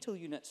neonatal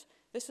units.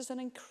 This is an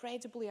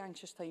incredibly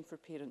anxious time for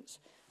parents,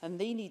 and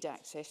they need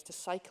access to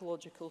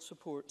psychological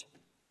support.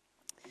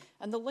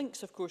 And the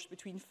links, of course,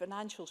 between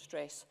financial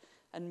stress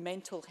and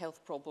mental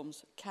health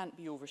problems can't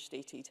be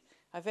overstated.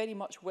 I very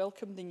much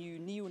welcome the new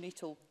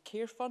neonatal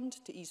care fund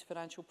to ease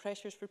financial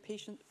pressures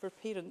for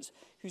parents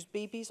whose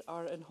babies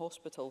are in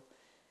hospital.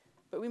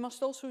 But we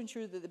must also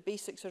ensure that the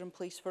basics are in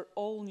place for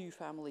all new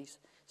families.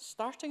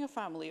 Starting a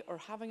family or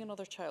having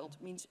another child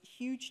means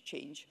huge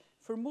change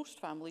for most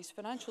families'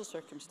 financial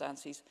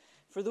circumstances.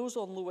 For those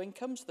on low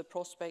incomes, the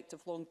prospect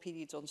of long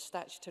periods on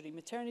statutory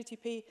maternity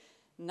pay,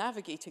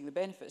 navigating the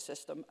benefit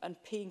system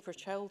and paying for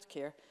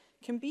childcare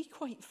can be,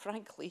 quite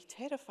frankly,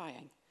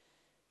 terrifying.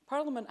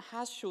 Parliament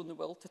has shown the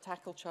will to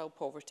tackle child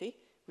poverty.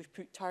 We've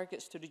put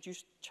targets to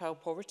reduce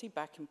child poverty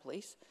back in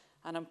place,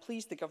 and I'm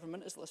pleased the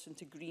government has listened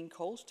to green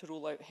calls to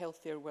roll out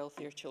healthier,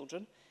 wealthier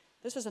children.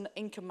 This is an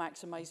income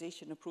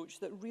maximisation approach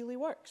that really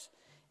works.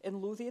 In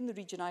Lothian, the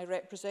region I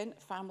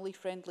represent,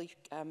 family-friendly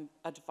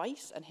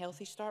advice and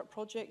Healthy Start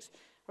projects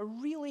are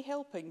really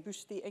helping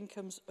boost the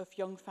incomes of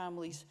young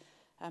families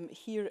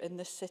here in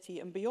this city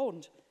and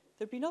beyond.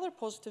 There have been other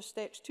positive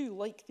steps too,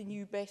 like the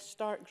new Best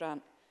Start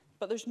grant,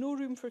 but there's no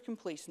room for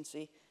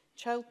complacency.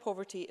 Child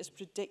poverty is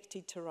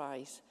predicted to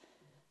rise.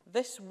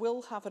 This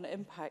will have an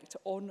impact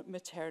on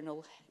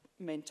maternal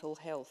mental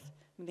health.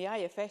 And the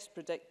IFS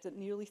predict that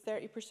nearly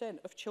 30%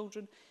 of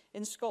children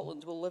in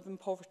Scotland will live in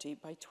poverty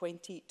by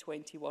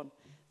 2021.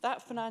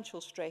 That financial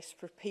stress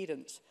for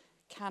parents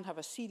can have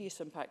a serious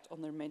impact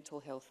on their mental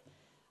health.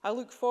 I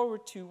look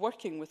forward to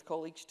working with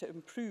colleagues to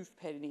improve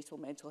perinatal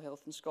mental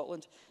health in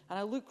Scotland, and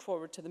I look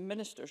forward to the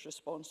Minister's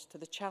response to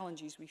the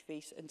challenges we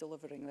face in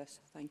delivering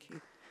this. Thank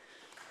you.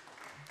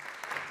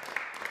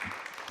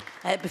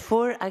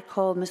 Before I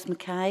call Ms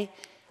Mackay,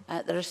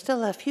 there are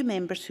still a few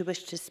members who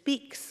wish to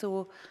speak,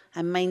 so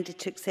I'm minded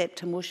to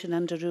accept a motion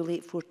under Rule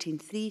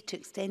 814(3) to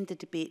extend the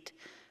debate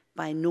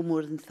by no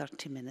more than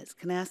 30 minutes.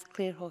 Can I ask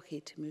Clare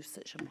Haughey to move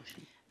such a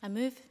motion? I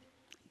move.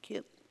 Thank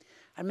you.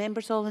 Are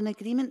members all in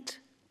agreement?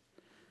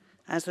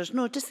 As there's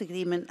no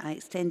disagreement, I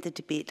extend the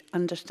debate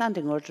under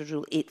Standing Order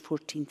Rule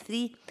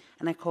 814(3)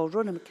 and I call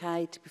Rona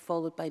Mackay to be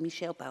followed by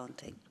Michelle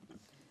Ballantyne.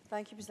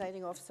 Thank you,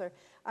 Presiding Officer.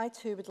 I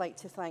too would like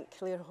to thank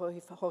Clare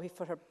Haughey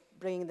for her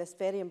bringing this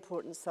very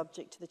important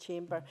subject to the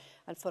Chamber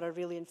and for a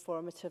really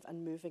informative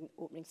and moving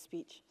opening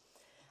speech.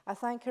 I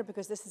thank her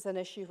because this is an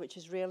issue which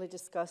is rarely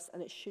discussed,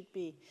 and it should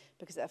be,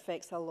 because it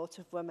affects a lot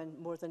of women,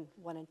 more than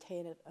 1 in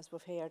 10, as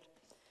we've heard.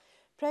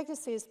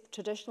 Pregnancy is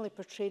traditionally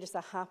portrayed as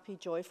a happy,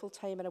 joyful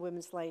time in a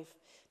woman's life.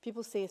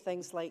 People say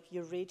things like,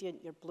 you're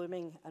radiant, you're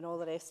blooming, and all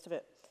the rest of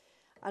it.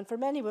 And for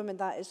many women,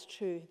 that is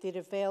true. They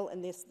revel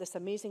in this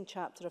amazing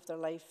chapter of their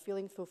life,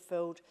 feeling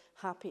fulfilled,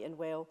 happy and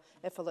well,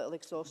 if a little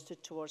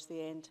exhausted towards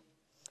the end.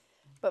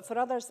 But for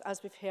others,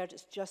 as we've heard,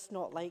 it's just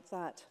not like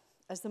that.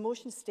 As the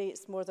motion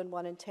states, more than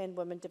 1 in 10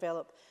 women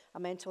develop a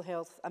mental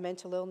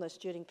illness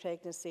during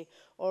pregnancy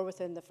or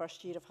within the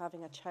first year of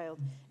having a child,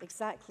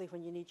 exactly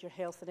when you need your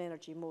health and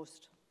energy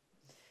most.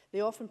 They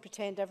often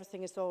pretend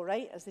everything is all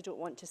right, as they don't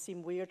want to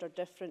seem weird or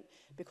different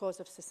because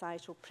of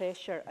societal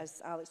pressure,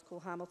 as Alex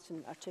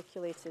Cole-Hamilton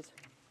articulated.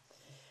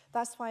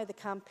 That's why the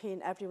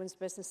campaign Everyone's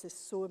Business is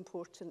so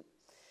important.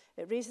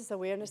 It raises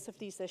awareness of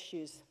these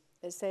issues.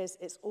 It says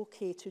it's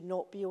okay to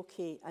not be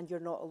okay and you're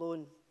not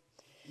alone.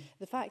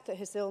 The fact that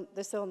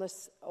this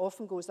illness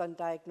often goes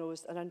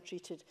undiagnosed and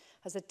untreated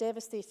has a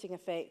devastating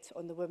effect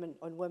on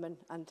women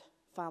and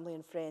family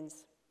and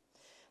friends.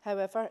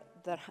 However,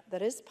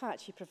 there is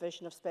patchy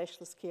provision of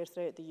specialist care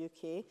throughout the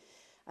UK,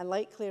 and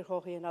like Clare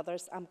Haughey and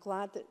others, I'm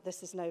glad that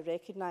this is now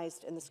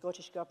recognised in the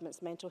Scottish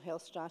Government's mental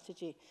health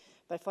strategy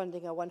by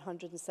funding a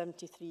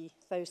 £173,000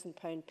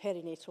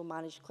 perinatal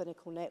managed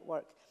clinical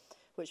network,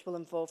 which will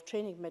involve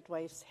training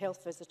midwives,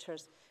 health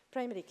visitors,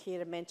 primary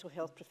care and mental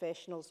health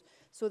professionals,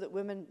 so that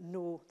women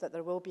know that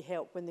there will be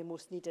help when they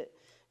most need it,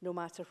 no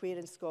matter where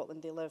in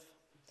Scotland they live.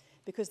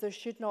 Because there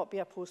should not be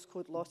a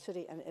postcode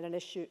lottery in an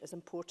issue as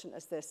important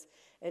as this.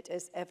 It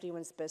is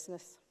everyone's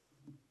business.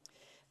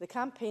 The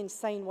campaign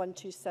Sign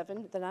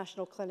 127, the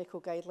National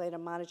Clinical Guideline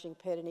on Managing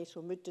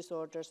Perinatal Mood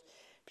Disorders,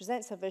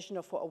 presents a vision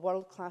of what a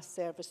world-class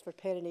service for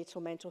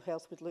perinatal mental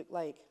health would look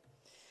like.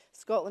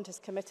 Scotland has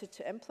committed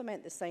to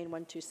implement the Sign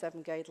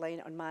 127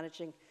 guideline on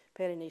managing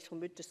perinatal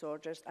mood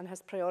disorders and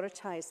has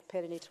prioritised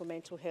perinatal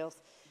mental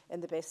health in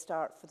the Best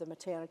Start for the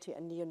maternity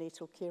and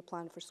neonatal care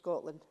plan for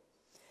Scotland.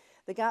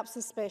 The gaps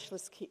in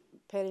specialist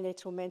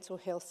perinatal mental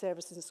health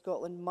services in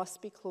Scotland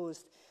must be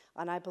closed,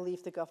 and I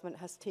believe the Government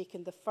has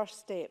taken the first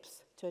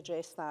steps to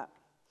address that.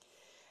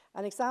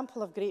 An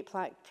example of great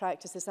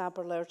practice is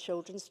Aberlour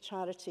Children's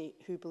Charity,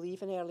 who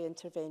believe in early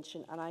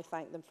intervention, and I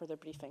thank them for their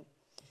briefing.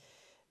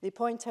 They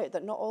point out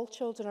that not all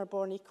children are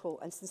born equal,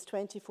 and since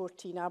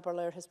 2014,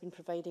 Aberlour has been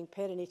providing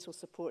perinatal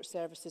support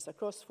services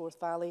across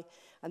Forth Valley,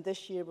 and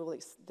this year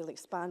they'll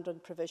expand on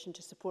provision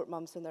to support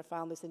mums and their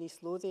families in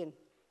East Lothian.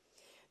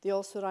 They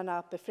also run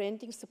a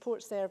befriending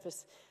support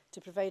service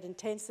to provide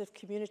intensive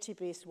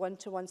community-based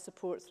one-to-one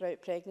support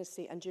throughout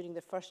pregnancy and during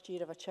the first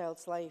year of a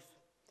child's life.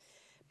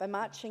 By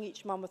matching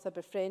each mum with a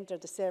befriender,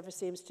 the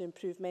service aims to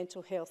improve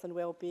mental health and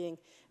well-being,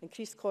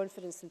 increase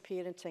confidence in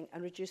parenting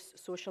and reduce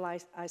social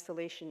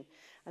isolation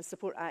and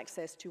support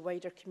access to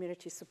wider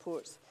community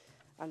supports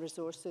and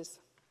resources.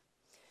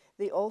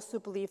 They also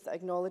believe that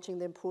acknowledging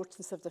the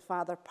importance of the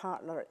father,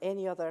 partner or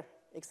any other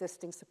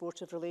existing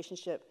supportive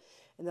relationship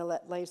in the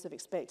lives of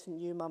expectant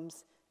new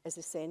mums is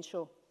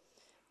essential,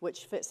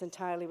 which fits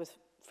entirely with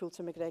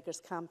Fulton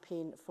McGregor's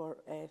campaign for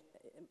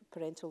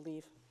parental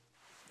leave.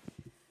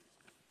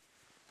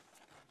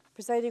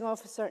 Presiding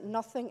Officer,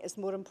 nothing is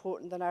more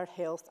important than our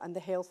health and the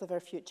health of our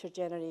future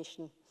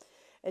generation.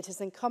 It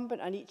is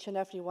incumbent on each and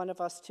every one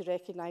of us to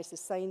recognise the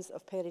signs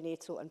of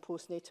perinatal and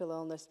postnatal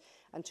illness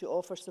and to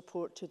offer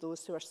support to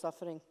those who are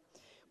suffering.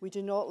 We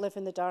do not live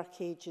in the dark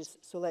ages,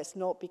 so let's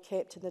not be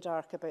kept in the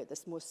dark about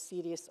this most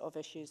serious of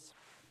issues.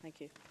 Thank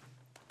you.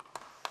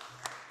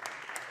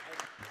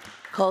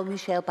 Call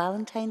Michelle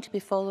Ballantyne to be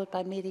followed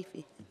by Mary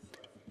Fee.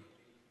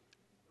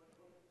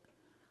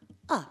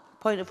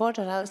 Point of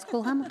order, Alex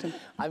Cole-Hamilton.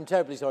 I'm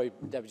terribly sorry,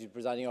 Deputy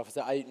Presiding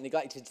Officer. I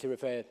neglected to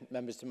refer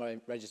members to my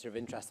register of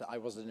interest that I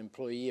was an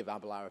employee of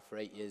Aberlour for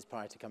 8 years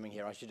prior to coming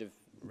here. I should have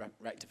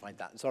rectified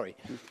that. Sorry.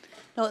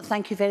 No,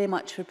 thank you very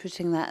much for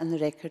putting that in the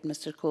record,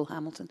 Mr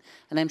Cole-Hamilton,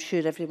 and I'm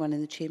sure everyone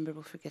in the chamber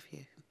will forgive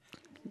you.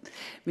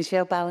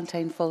 Michelle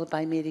Ballantyne, followed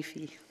by Mary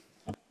Fee.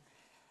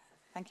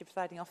 Thank you,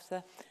 Presiding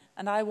Officer.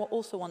 And I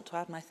also want to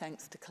add my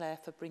thanks to Clare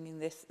for bringing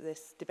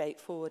this debate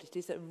forward. It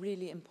is a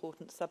really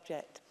important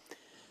subject.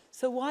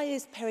 So why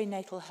is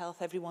perinatal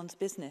health everyone's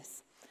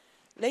business?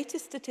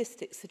 Latest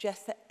statistics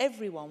suggest that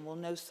everyone will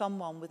know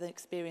someone with an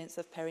experience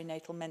of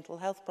perinatal mental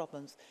health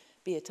problems,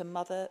 be it a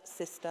mother,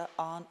 sister,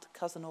 aunt,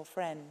 cousin or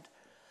friend.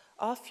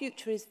 Our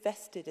future is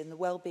vested in the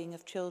well-being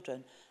of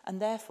children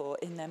and therefore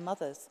in their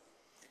mothers.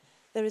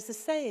 There is a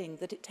saying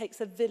that it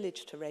takes a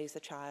village to raise a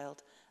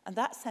child, and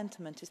that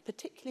sentiment is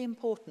particularly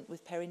important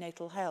with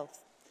perinatal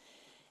health.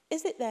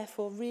 Is it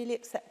therefore really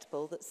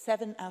acceptable that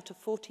 7 out of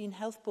 14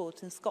 health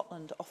boards in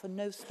Scotland offer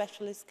no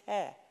specialist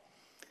care?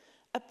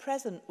 At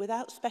present,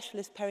 without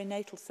specialist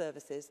perinatal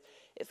services,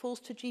 it falls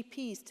to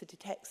GPs to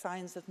detect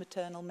signs of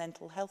maternal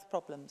mental health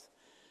problems.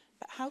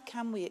 But how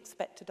can we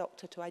expect a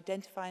doctor to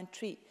identify and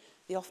treat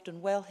the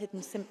often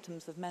well-hidden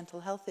symptoms of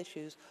mental health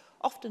issues,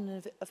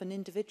 often of an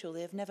individual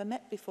they have never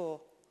met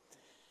before?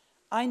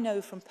 I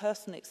know from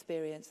personal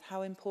experience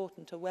how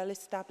important a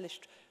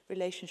well-established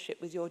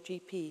relationship with your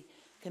GP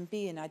can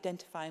be in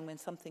identifying when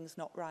something's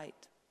not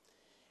right.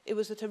 It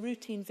was at a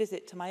routine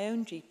visit to my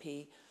own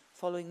GP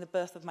following the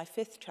birth of my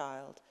 5th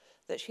child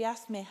that she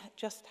asked me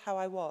just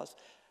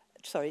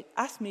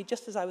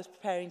as I was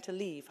preparing to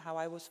leave how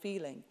I was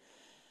feeling.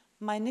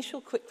 My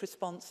initial quick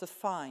response of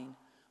fine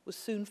was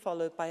soon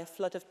followed by a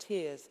flood of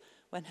tears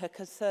when her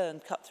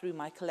concern cut through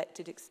my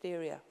collected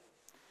exterior.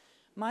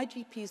 My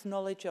GP's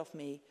knowledge of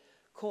me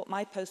caught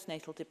my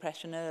postnatal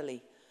depression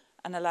early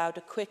and allowed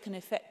a quick and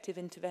effective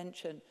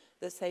intervention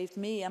that saved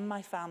me and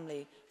my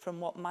family from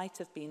what might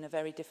have been a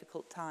very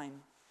difficult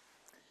time.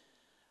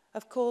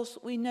 Of course,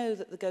 we know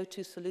that the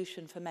go-to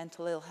solution for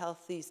mental ill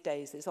health these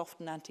days is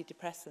often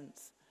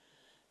antidepressants.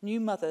 New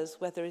mothers,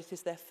 whether it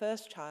is their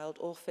 1st child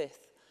or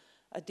 5th,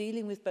 are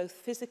dealing with both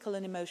physical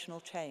and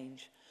emotional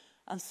change,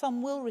 and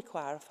some will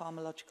require a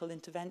pharmacological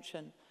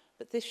intervention,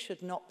 but this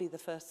should not be the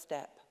first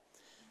step.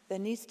 There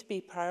needs to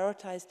be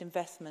prioritised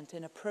investment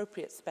in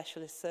appropriate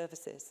specialist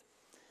services.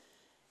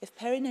 If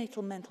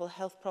perinatal mental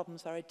health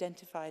problems are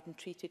identified and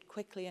treated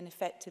quickly and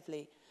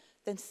effectively,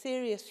 then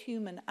serious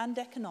human and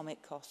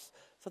economic costs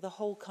for the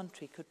whole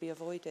country could be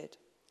avoided.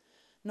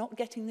 Not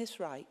getting this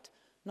right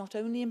not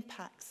only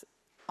impacts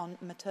on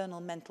maternal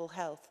mental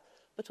health,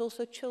 but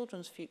also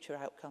children's future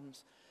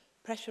outcomes,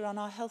 pressure on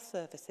our health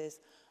services,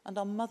 and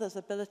on mothers'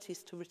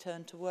 abilities to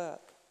return to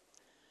work.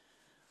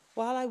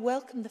 While I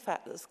welcome the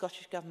fact that the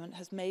Scottish Government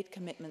has made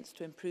commitments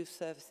to improve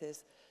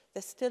services,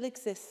 there still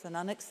exists an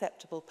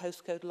unacceptable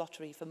postcode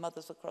lottery for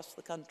mothers across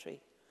the country.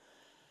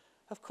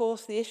 Of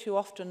course, the issue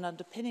often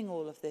underpinning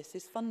all of this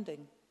is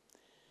funding.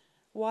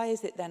 Why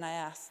is it then, I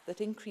ask,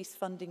 that increased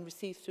funding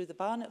received through the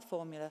Barnett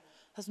formula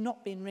has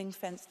not been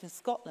ring-fenced in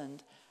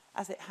Scotland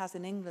as it has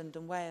in England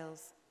and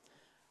Wales?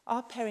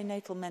 Our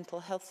perinatal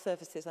mental health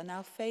services are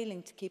now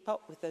failing to keep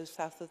up with those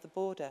south of the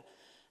border,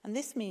 and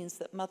this means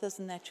that mothers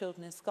and their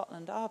children in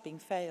Scotland are being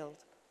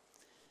failed.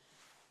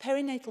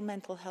 Perinatal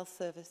mental health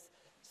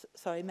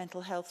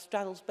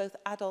straddles both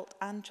adult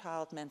and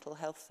child mental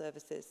health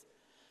services.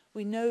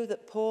 We know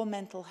that poor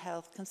mental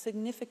health can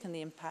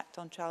significantly impact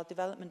on child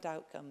development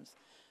outcomes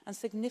and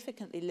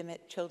significantly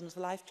limit children's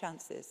life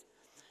chances.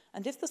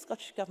 And if the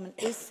Scottish Government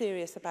is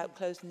serious about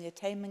closing the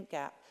attainment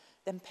gap,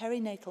 then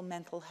perinatal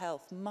mental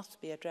health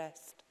must be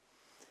addressed.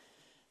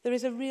 There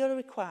is a real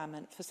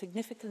requirement for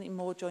significantly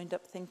more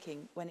joined-up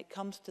thinking when it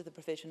comes to the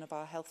provision of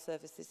our health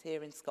services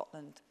here in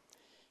Scotland.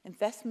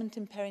 Investment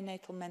in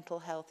perinatal mental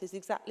health is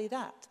exactly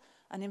that,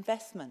 an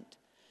investment.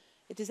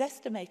 It is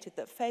estimated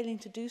that failing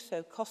to do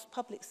so costs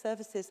public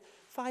services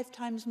 5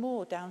 times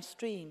more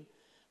downstream,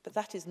 but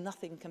that is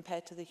nothing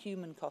compared to the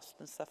human cost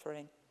and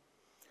suffering.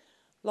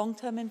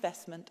 Long-term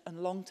investment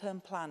and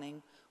long-term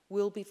planning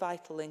will be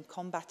vital in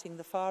combating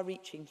the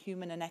far-reaching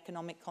human and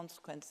economic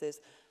consequences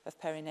of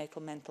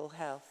perinatal mental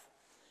health.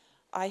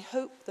 I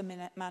hope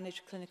the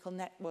managed clinical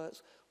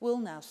networks will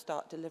now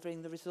start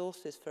delivering the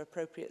resources for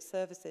appropriate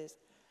services.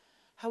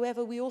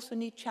 However, we also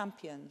need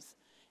champions,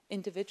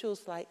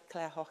 individuals like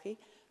Clare Haughey,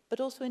 but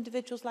also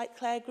individuals like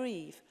Clare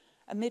Grieve,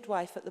 a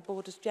midwife at the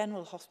Borders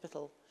General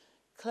Hospital.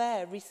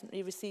 Clare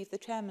recently received the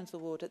Chairman's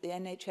Award at the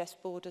NHS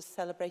Borders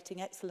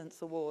Celebrating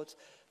Excellence Awards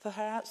for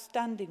her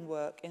outstanding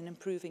work in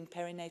improving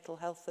perinatal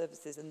health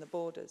services in the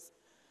Borders.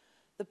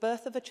 The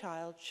birth of a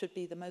child should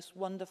be the most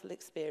wonderful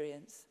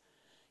experience,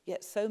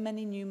 yet so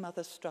many new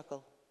mothers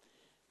struggle.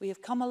 We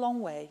have come a long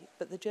way,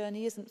 but the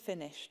journey isn't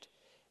finished.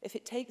 If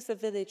it takes a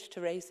village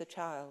to raise a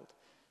child,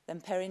 then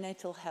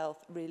perinatal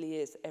health really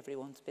is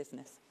everyone's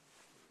business.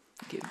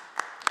 Thank you.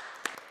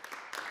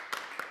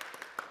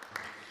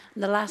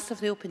 And the last of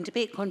the open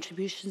debate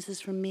contributions is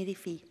from Mary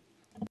Fee.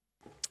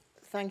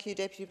 Thank you,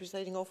 Deputy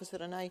Presiding Officer,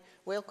 and I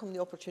welcome the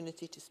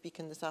opportunity to speak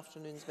in this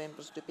afternoon's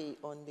members' debate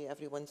on the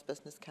Everyone's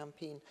Business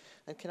campaign.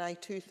 And can I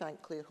too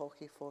thank Clare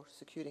Haughey for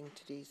securing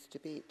today's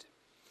debate.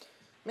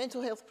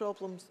 Mental health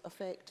problems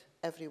affect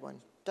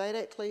everyone,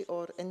 directly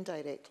or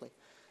indirectly.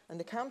 And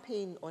the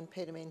campaign on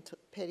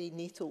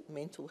perinatal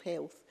mental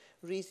health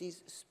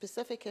raises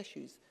specific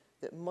issues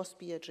that must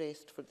be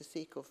addressed for the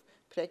sake of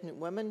pregnant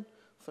women,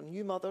 for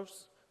new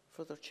mothers,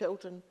 for their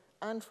children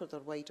and for their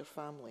wider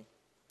family.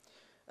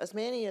 As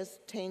many as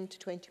 10 to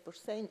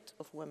 20%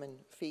 of women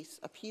face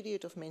a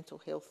period of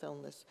mental health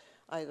illness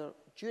either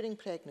during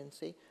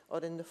pregnancy or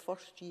in the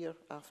first year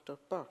after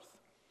birth.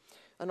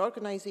 And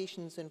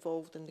organisations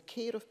involved in the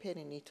care of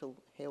perinatal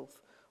health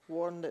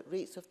warn that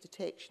rates of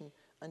detection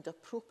and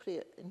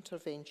appropriate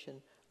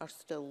intervention are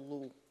still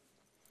low.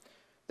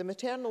 The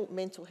Maternal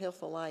Mental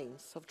Health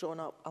Alliance have drawn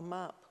up a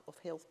map of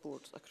health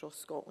boards across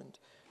Scotland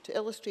to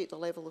illustrate the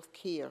level of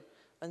care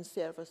and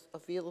service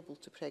available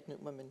to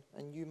pregnant women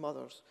and new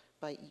mothers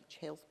by each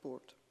health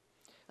board.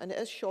 And it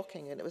is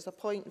shocking, and it was a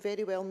point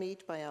very well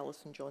made by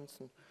Alison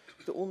Johnson,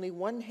 that only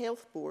one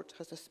health board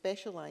has a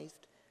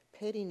specialised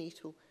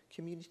perinatal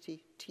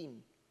community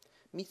team,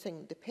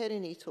 meeting the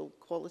Perinatal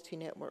Quality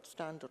Network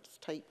Standards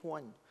Type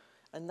 1,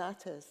 and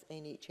that is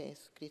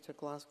NHS Greater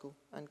Glasgow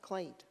and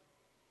Clyde.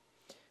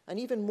 And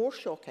even more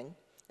shocking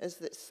is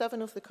that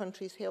 7 of the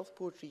country's health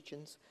board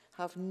regions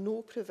have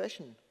no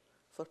provision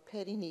for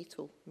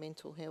perinatal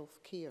mental health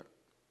care.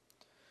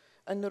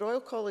 And the Royal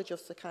College of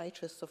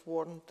Psychiatrists have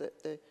warned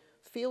that the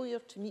failure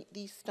to meet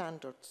these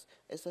standards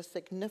is a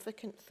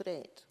significant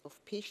threat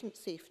of patient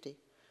safety,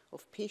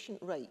 of patient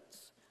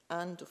rights,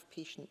 and of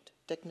patient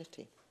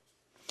dignity.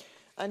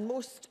 And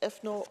most,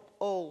 if not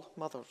all,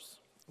 mothers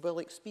will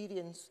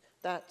experience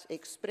that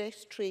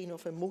express train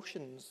of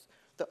emotions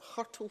that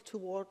hurtle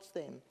towards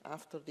them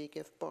after they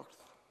give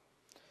birth.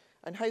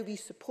 And how we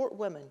support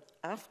women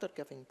after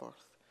giving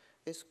birth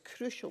is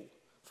crucial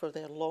for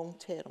their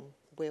long-term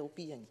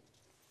well-being.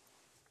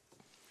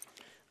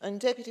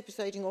 And Deputy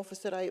Presiding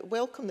Officer, I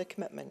welcome the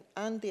commitment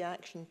and the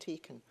action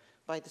taken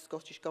by the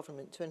Scottish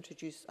Government to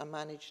introduce a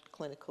managed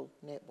clinical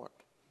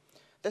network.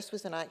 This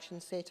was an action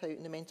set out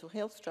in the Mental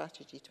Health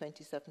Strategy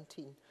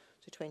 2017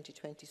 to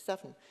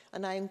 2027,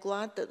 and I am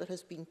glad that there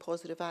has been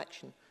positive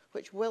action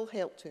which will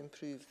help to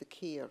improve the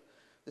care,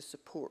 the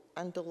support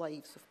and the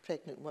lives of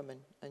pregnant women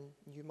and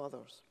new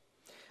mothers.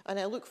 And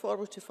I look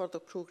forward to further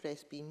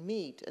progress being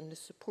made in the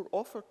support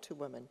offered to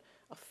women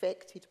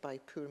affected by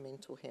poor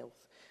mental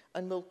health,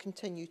 and will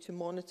continue to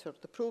monitor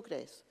the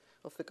progress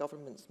of the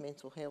Government's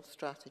mental health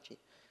strategy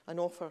and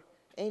offer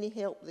any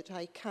help that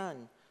I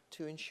can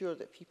to ensure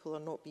that people are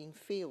not being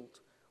failed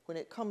when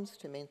it comes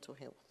to mental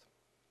health.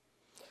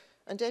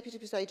 And Deputy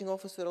Presiding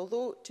Officer,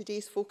 although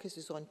today's focus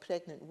is on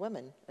pregnant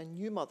women and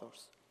new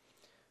mothers,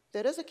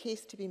 there is a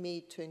case to be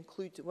made to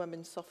include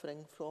women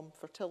suffering from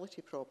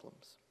fertility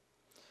problems.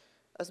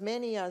 As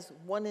many as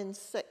 1 in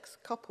 6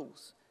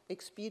 couples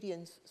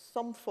experience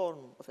some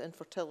form of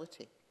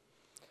infertility,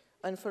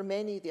 and for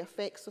many the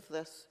effects of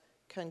this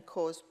can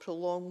cause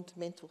prolonged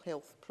mental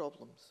health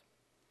problems.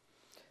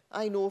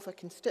 I know of a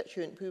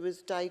constituent who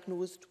was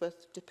diagnosed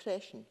with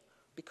depression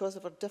because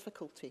of her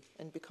difficulty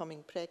in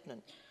becoming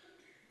pregnant.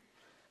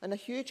 And a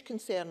huge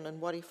concern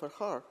and worry for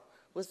her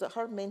was that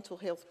her mental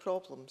health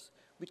problems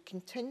would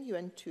continue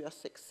into a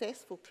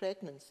successful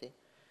pregnancy,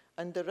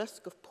 and the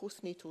risk of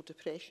postnatal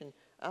depression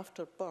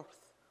after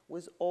birth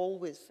was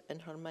always in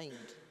her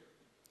mind.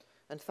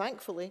 And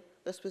thankfully,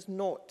 this was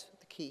not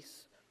the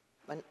case.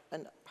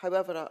 And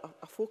however,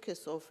 a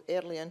focus of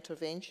early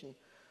intervention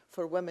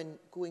for women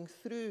going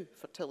through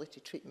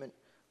fertility treatment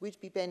would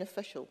be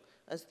beneficial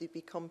as they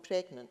become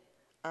pregnant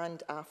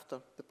and after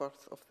the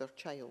birth of their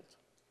child.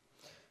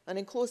 And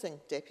in closing,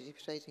 Deputy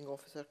Presiding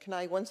Officer, can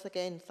I once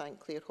again thank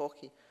Clare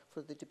Haughey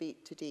for the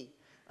debate today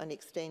and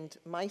extend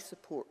my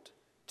support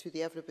to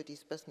the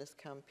Everybody's Business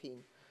campaign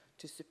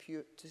to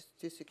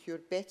secure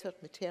better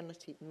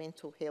maternity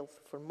mental health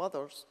for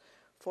mothers,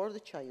 for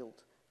the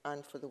child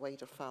and for the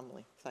wider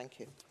family. Thank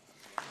you.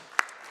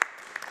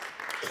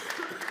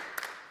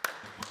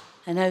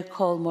 I now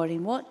call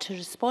Maureen Watt to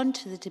respond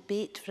to the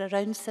debate for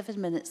around 7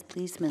 minutes.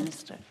 Please,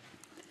 Minister.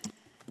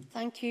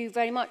 Thank you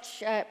very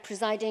much,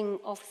 Presiding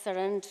Officer.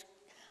 And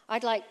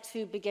I'd like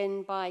to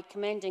begin by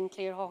commending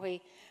Clare Haughey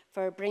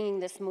for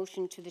bringing this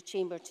motion to the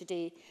Chamber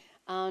today,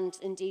 and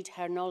indeed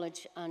her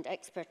knowledge and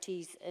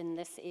expertise in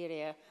this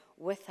area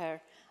with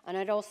her. And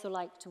I'd also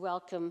like to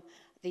welcome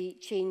the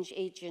change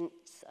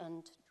agents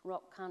and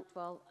Rob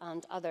Cantwell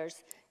and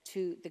others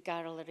to the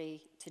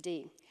gallery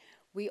today.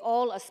 We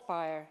all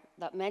aspire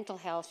that mental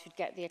health should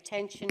get the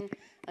attention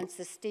and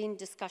sustained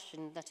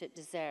discussion that it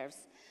deserves,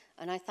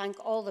 and I thank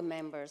all the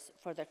members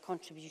for their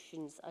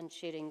contributions and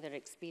sharing their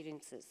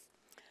experiences.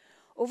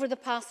 Over the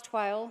past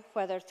while,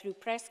 whether through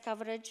press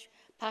coverage,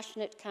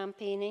 passionate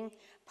campaigning,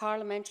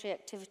 parliamentary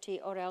activity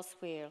or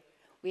elsewhere,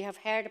 we have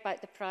heard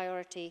about the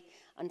priority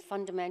and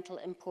fundamental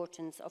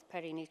importance of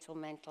perinatal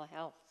mental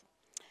health.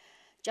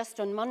 Just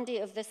on Monday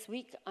of this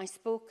week, I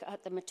spoke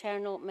at the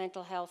Maternal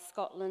Mental Health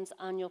Scotland's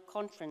annual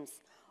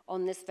conference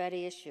on this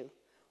very issue.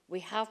 We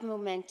have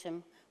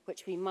momentum,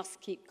 which we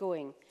must keep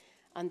going,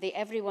 and the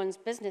Everyone's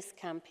Business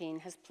campaign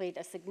has played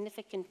a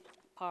significant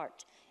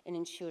part in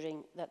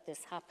ensuring that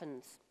this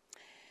happens.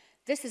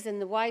 This is in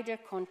the wider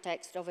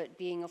context of it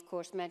being, of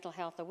course, Mental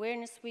Health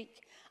Awareness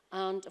Week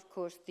and, of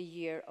course, the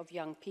Year of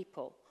Young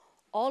People.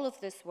 All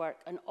of this work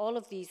and all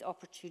of these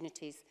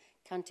opportunities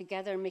can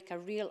together make a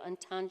real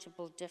and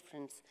tangible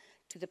difference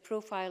to the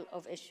profile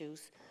of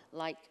issues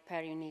like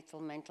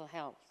perinatal mental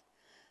health.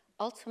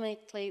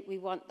 Ultimately, we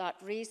want that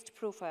raised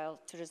profile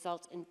to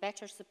result in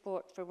better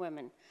support for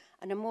women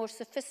and a more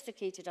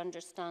sophisticated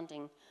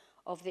understanding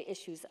of the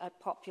issues at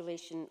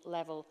population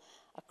level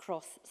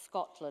across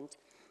Scotland.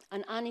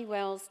 And Annie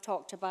Wells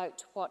talked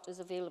about what is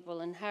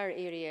available in her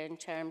area in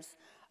terms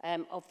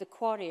of the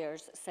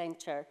Quarriers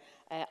Centre.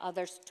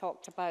 Others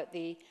talked about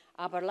the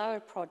Aberlour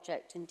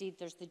project. Indeed,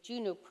 there's the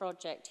Juno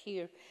project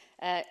here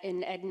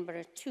in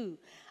Edinburgh too.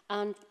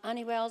 And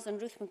Annie Wells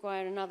and Ruth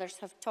Maguire and others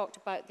have talked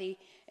about the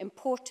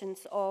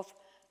importance of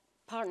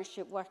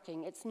partnership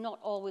working. It's not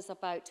always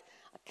about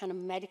a kind of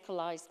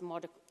medicalised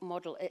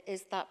model. It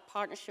is that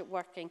partnership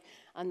working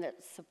and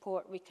that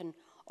support we can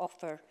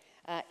offer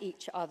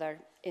each other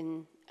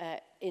in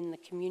the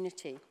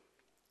community.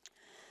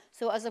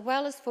 So as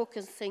well as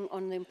focusing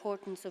on the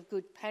importance of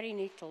good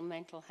perinatal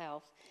mental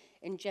health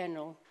in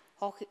general,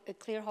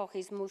 Clare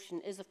Haughey's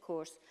motion is, of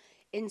course,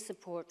 in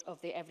support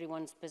of the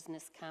Everyone's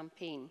Business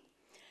campaign.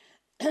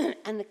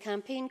 And the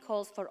campaign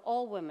calls for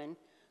all women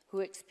who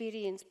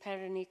experience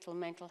perinatal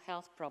mental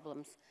health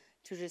problems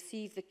to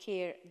receive the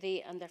care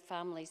they and their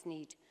families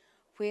need,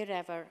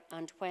 wherever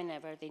and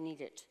whenever they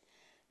need it.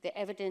 The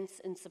evidence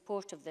in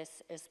support of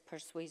this is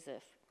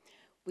persuasive.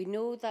 We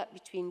know that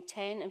between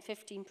 10 and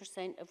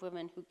 15% of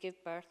women who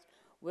give birth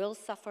will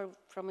suffer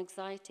from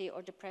anxiety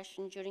or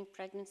depression during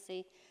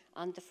pregnancy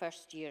and the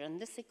first year, and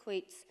this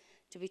equates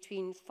to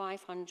between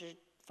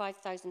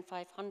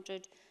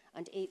 5,500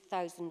 and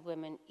 8,000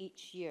 women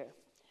each year.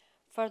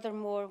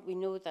 Furthermore, we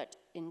know that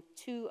in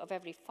 2 of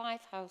every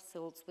 5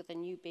 households with a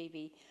new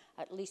baby,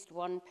 at least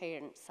one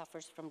parent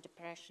suffers from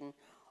depression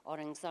or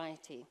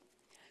anxiety.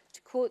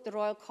 To quote the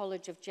Royal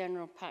College of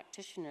General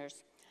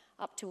Practitioners,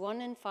 up to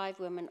 1 in 5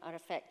 women are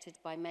affected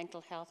by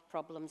mental health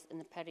problems in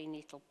the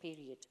perinatal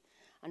period.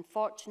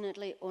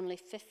 Unfortunately, only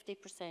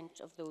 50%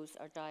 of those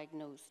are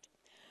diagnosed.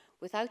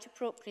 Without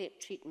appropriate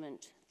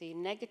treatment, the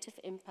negative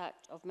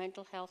impact of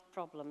mental health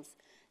problems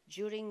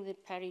during the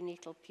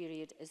perinatal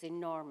period is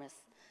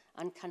enormous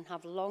and can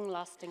have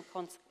long-lasting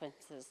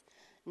consequences,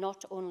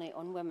 not only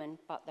on women,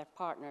 but their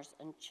partners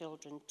and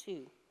children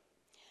too.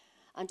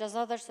 And as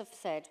others have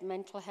said,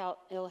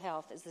 ill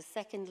health is the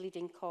second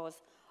leading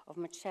cause of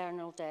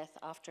maternal death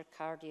after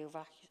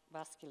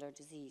cardiovascular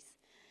disease.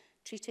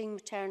 Treating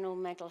maternal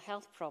mental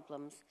health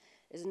problems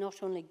is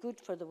not only good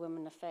for the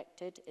women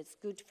affected, it's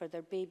good for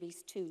their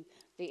babies too,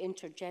 the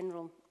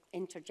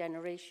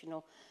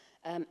intergenerational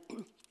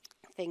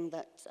thing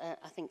that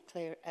I think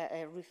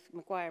Ruth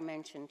Maguire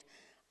mentioned,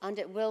 and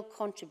it will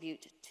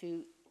contribute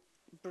to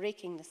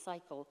breaking the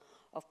cycle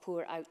of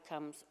poor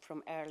outcomes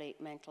from early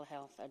mental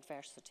health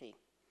adversity.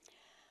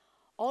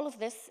 All of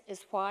this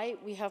is why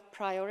we have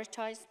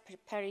prioritised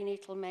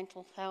perinatal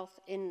mental health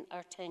in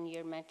our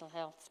 10-year mental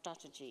health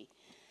strategy.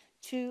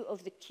 2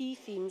 of the key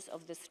themes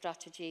of the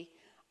strategy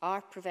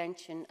are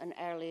prevention and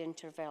early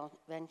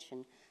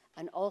intervention,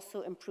 and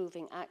also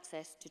improving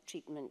access to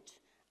treatment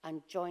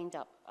and joined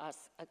up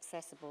as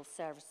accessible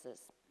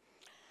services.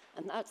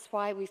 And that's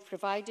why we've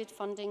provided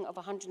funding of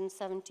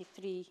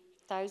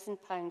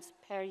 £173,000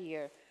 per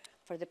year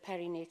for the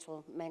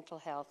Perinatal Mental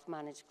Health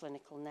Managed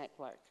Clinical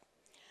Network.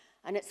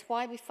 And it's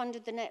why we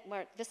funded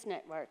this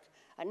network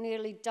at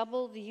nearly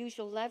double the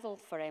usual level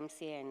for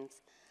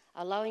MCNs,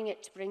 allowing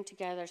it to bring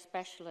together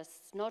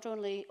specialists not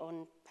only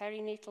on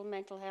perinatal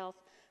mental health,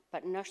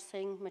 but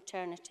nursing,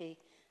 maternity,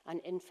 and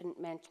infant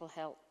mental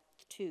health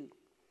too.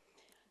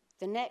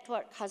 The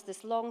network has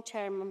this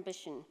long-term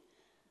ambition,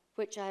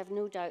 which I have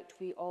no doubt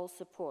we all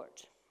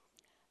support,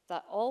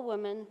 that all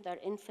women, their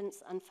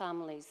infants and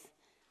families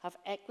have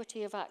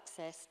equity of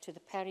access to the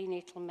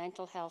perinatal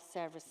mental health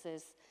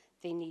services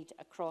they need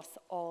across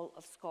all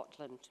of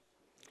Scotland.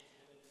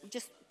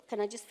 Can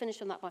I just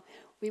finish on that one?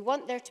 We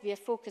want there to be a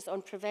focus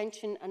on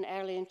prevention and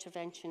early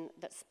intervention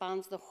that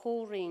spans the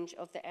whole range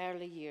of the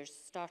early years,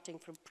 starting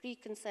from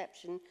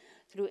preconception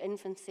through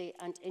infancy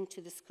and into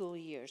the school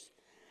years.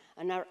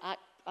 And our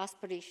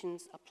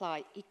aspirations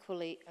apply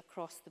equally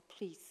across the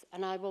police.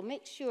 And I will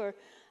make sure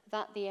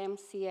that the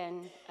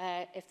MCN,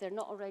 if they're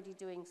not already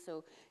doing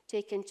so,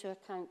 take into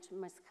account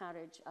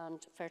miscarriage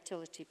and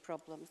fertility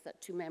problems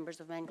that 2 members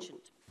have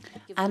mentioned.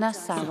 Anna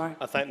Sauer.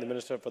 I thank the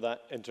Minister for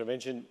that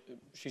intervention.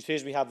 She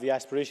says we have the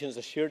aspiration, it's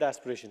a shared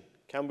aspiration.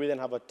 Can we then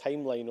have a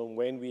timeline on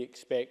when we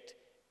expect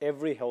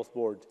every health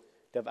board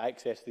to have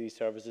access to these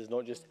services,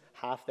 not just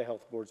half the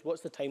health boards?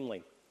 What's the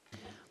timeline?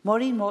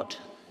 Maureen Watt.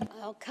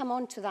 I'll come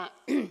on to that.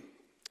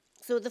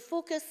 So the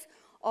focus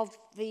of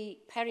the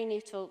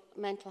perinatal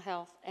mental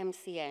health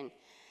MCN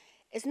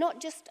is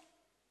not just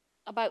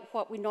about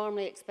what we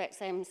normally expect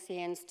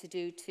MCNs to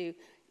do to,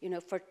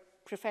 for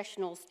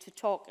professionals to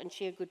talk and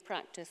share good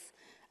practice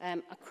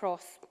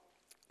across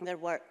their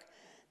work.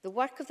 The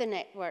work of the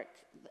network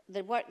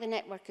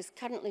is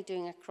currently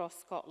doing across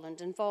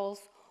Scotland involves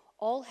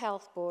all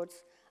health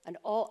boards and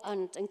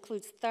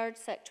includes third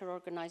sector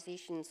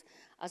organisations,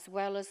 as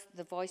well as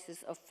the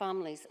voices of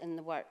families in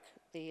the work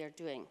they are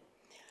doing.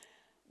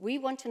 We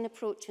want an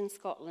approach in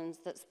Scotland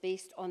that's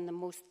based on the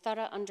most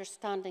thorough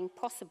understanding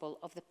possible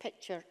of the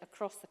picture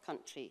across the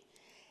country.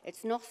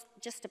 It's not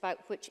just about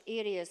which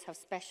areas have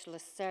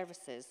specialist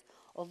services,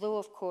 although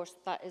of course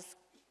that is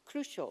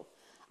crucial,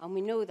 and we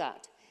know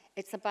that.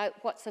 It's about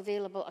what's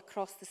available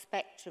across the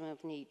spectrum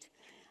of need.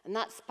 And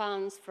that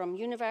spans from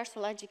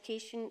universal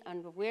education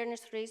and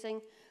awareness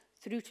raising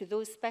through to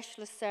those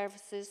specialist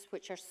services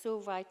which are so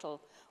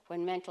vital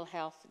when mental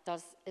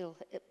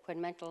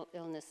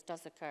illness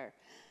does occur.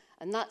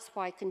 And that's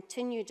why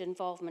continued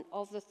involvement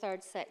of the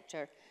third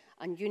sector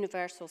and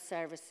universal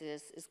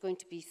services is going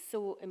to be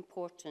so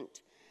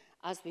important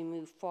as we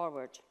move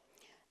forward.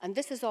 And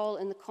this is all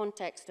in the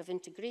context of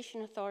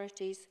integration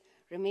authorities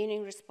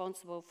remaining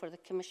responsible for the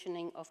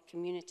commissioning of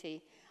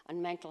community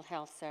and mental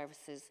health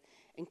services,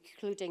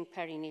 including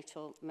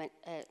perinatal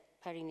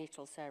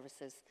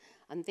services,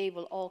 and they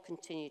will all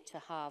continue to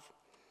have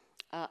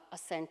a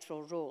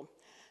central role.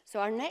 So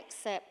our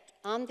next step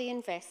and the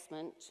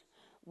investment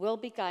will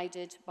be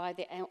guided by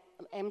the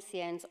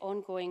MCN's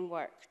ongoing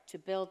work to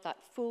build that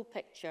full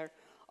picture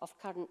of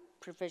current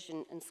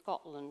provision in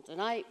Scotland.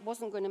 And I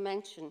wasn't going to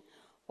mention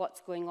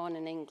what's going on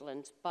in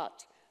England,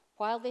 but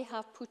while they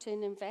have put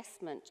in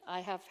investment,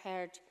 I have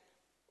heard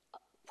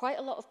quite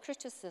a lot of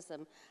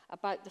criticism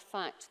about the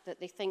fact that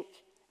they think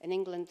in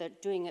England they're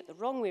doing it the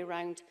wrong way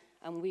round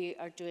and we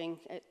are doing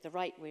it the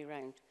right way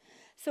round.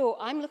 So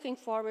I'm looking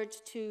forward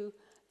to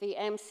the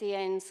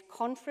MCN's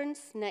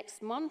conference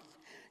next month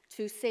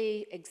to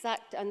say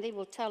and they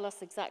will tell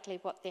us exactly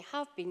what they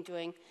have been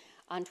doing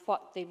and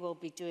what they will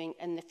be doing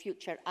in the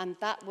future, and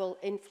that will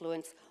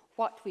influence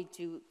what we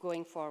do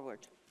going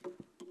forward.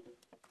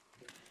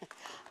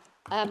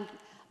 And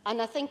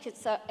I think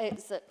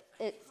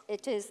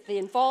it is the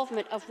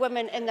involvement of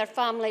women in their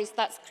families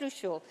that's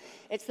crucial.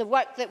 It's the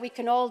work that we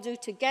can all do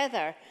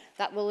together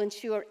that will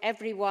ensure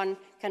everyone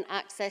can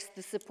access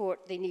the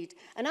support they need.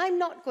 And I'm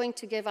not going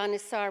to give Anna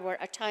Sarwar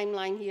a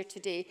timeline here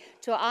today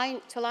till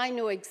I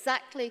know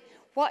exactly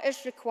what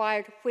is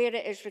required, where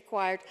it is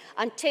required,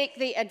 and take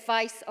the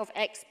advice of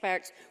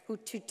experts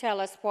to tell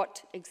us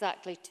what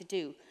exactly to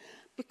do.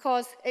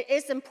 Because it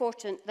is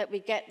important that we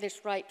get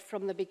this right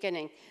from the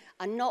beginning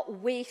and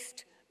not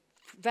waste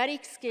very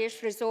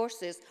scarce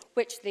resources,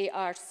 which they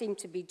seem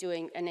to be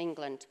doing in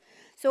England.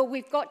 So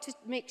we've got to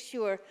make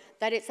sure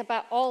that it's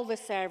about all the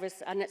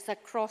service and it's a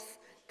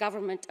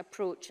cross-government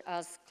approach,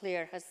 as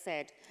Clare has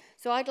said.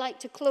 So I'd like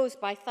to close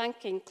by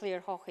thanking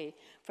Clare Haughey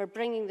for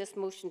bringing this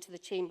motion to the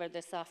Chamber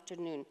this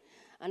afternoon.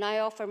 And I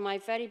offer my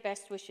very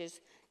best wishes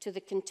to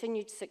the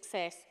continued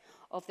success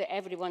of the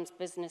Everyone's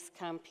Business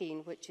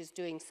campaign, which is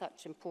doing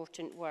such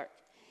important work.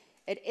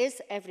 It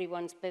is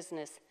everyone's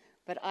business,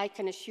 but I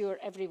can assure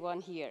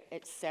everyone here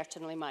it's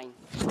certainly mine.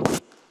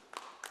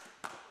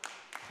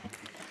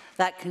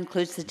 That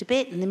concludes the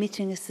debate and the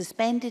meeting is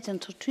suspended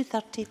until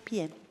 2:30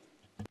 p.m.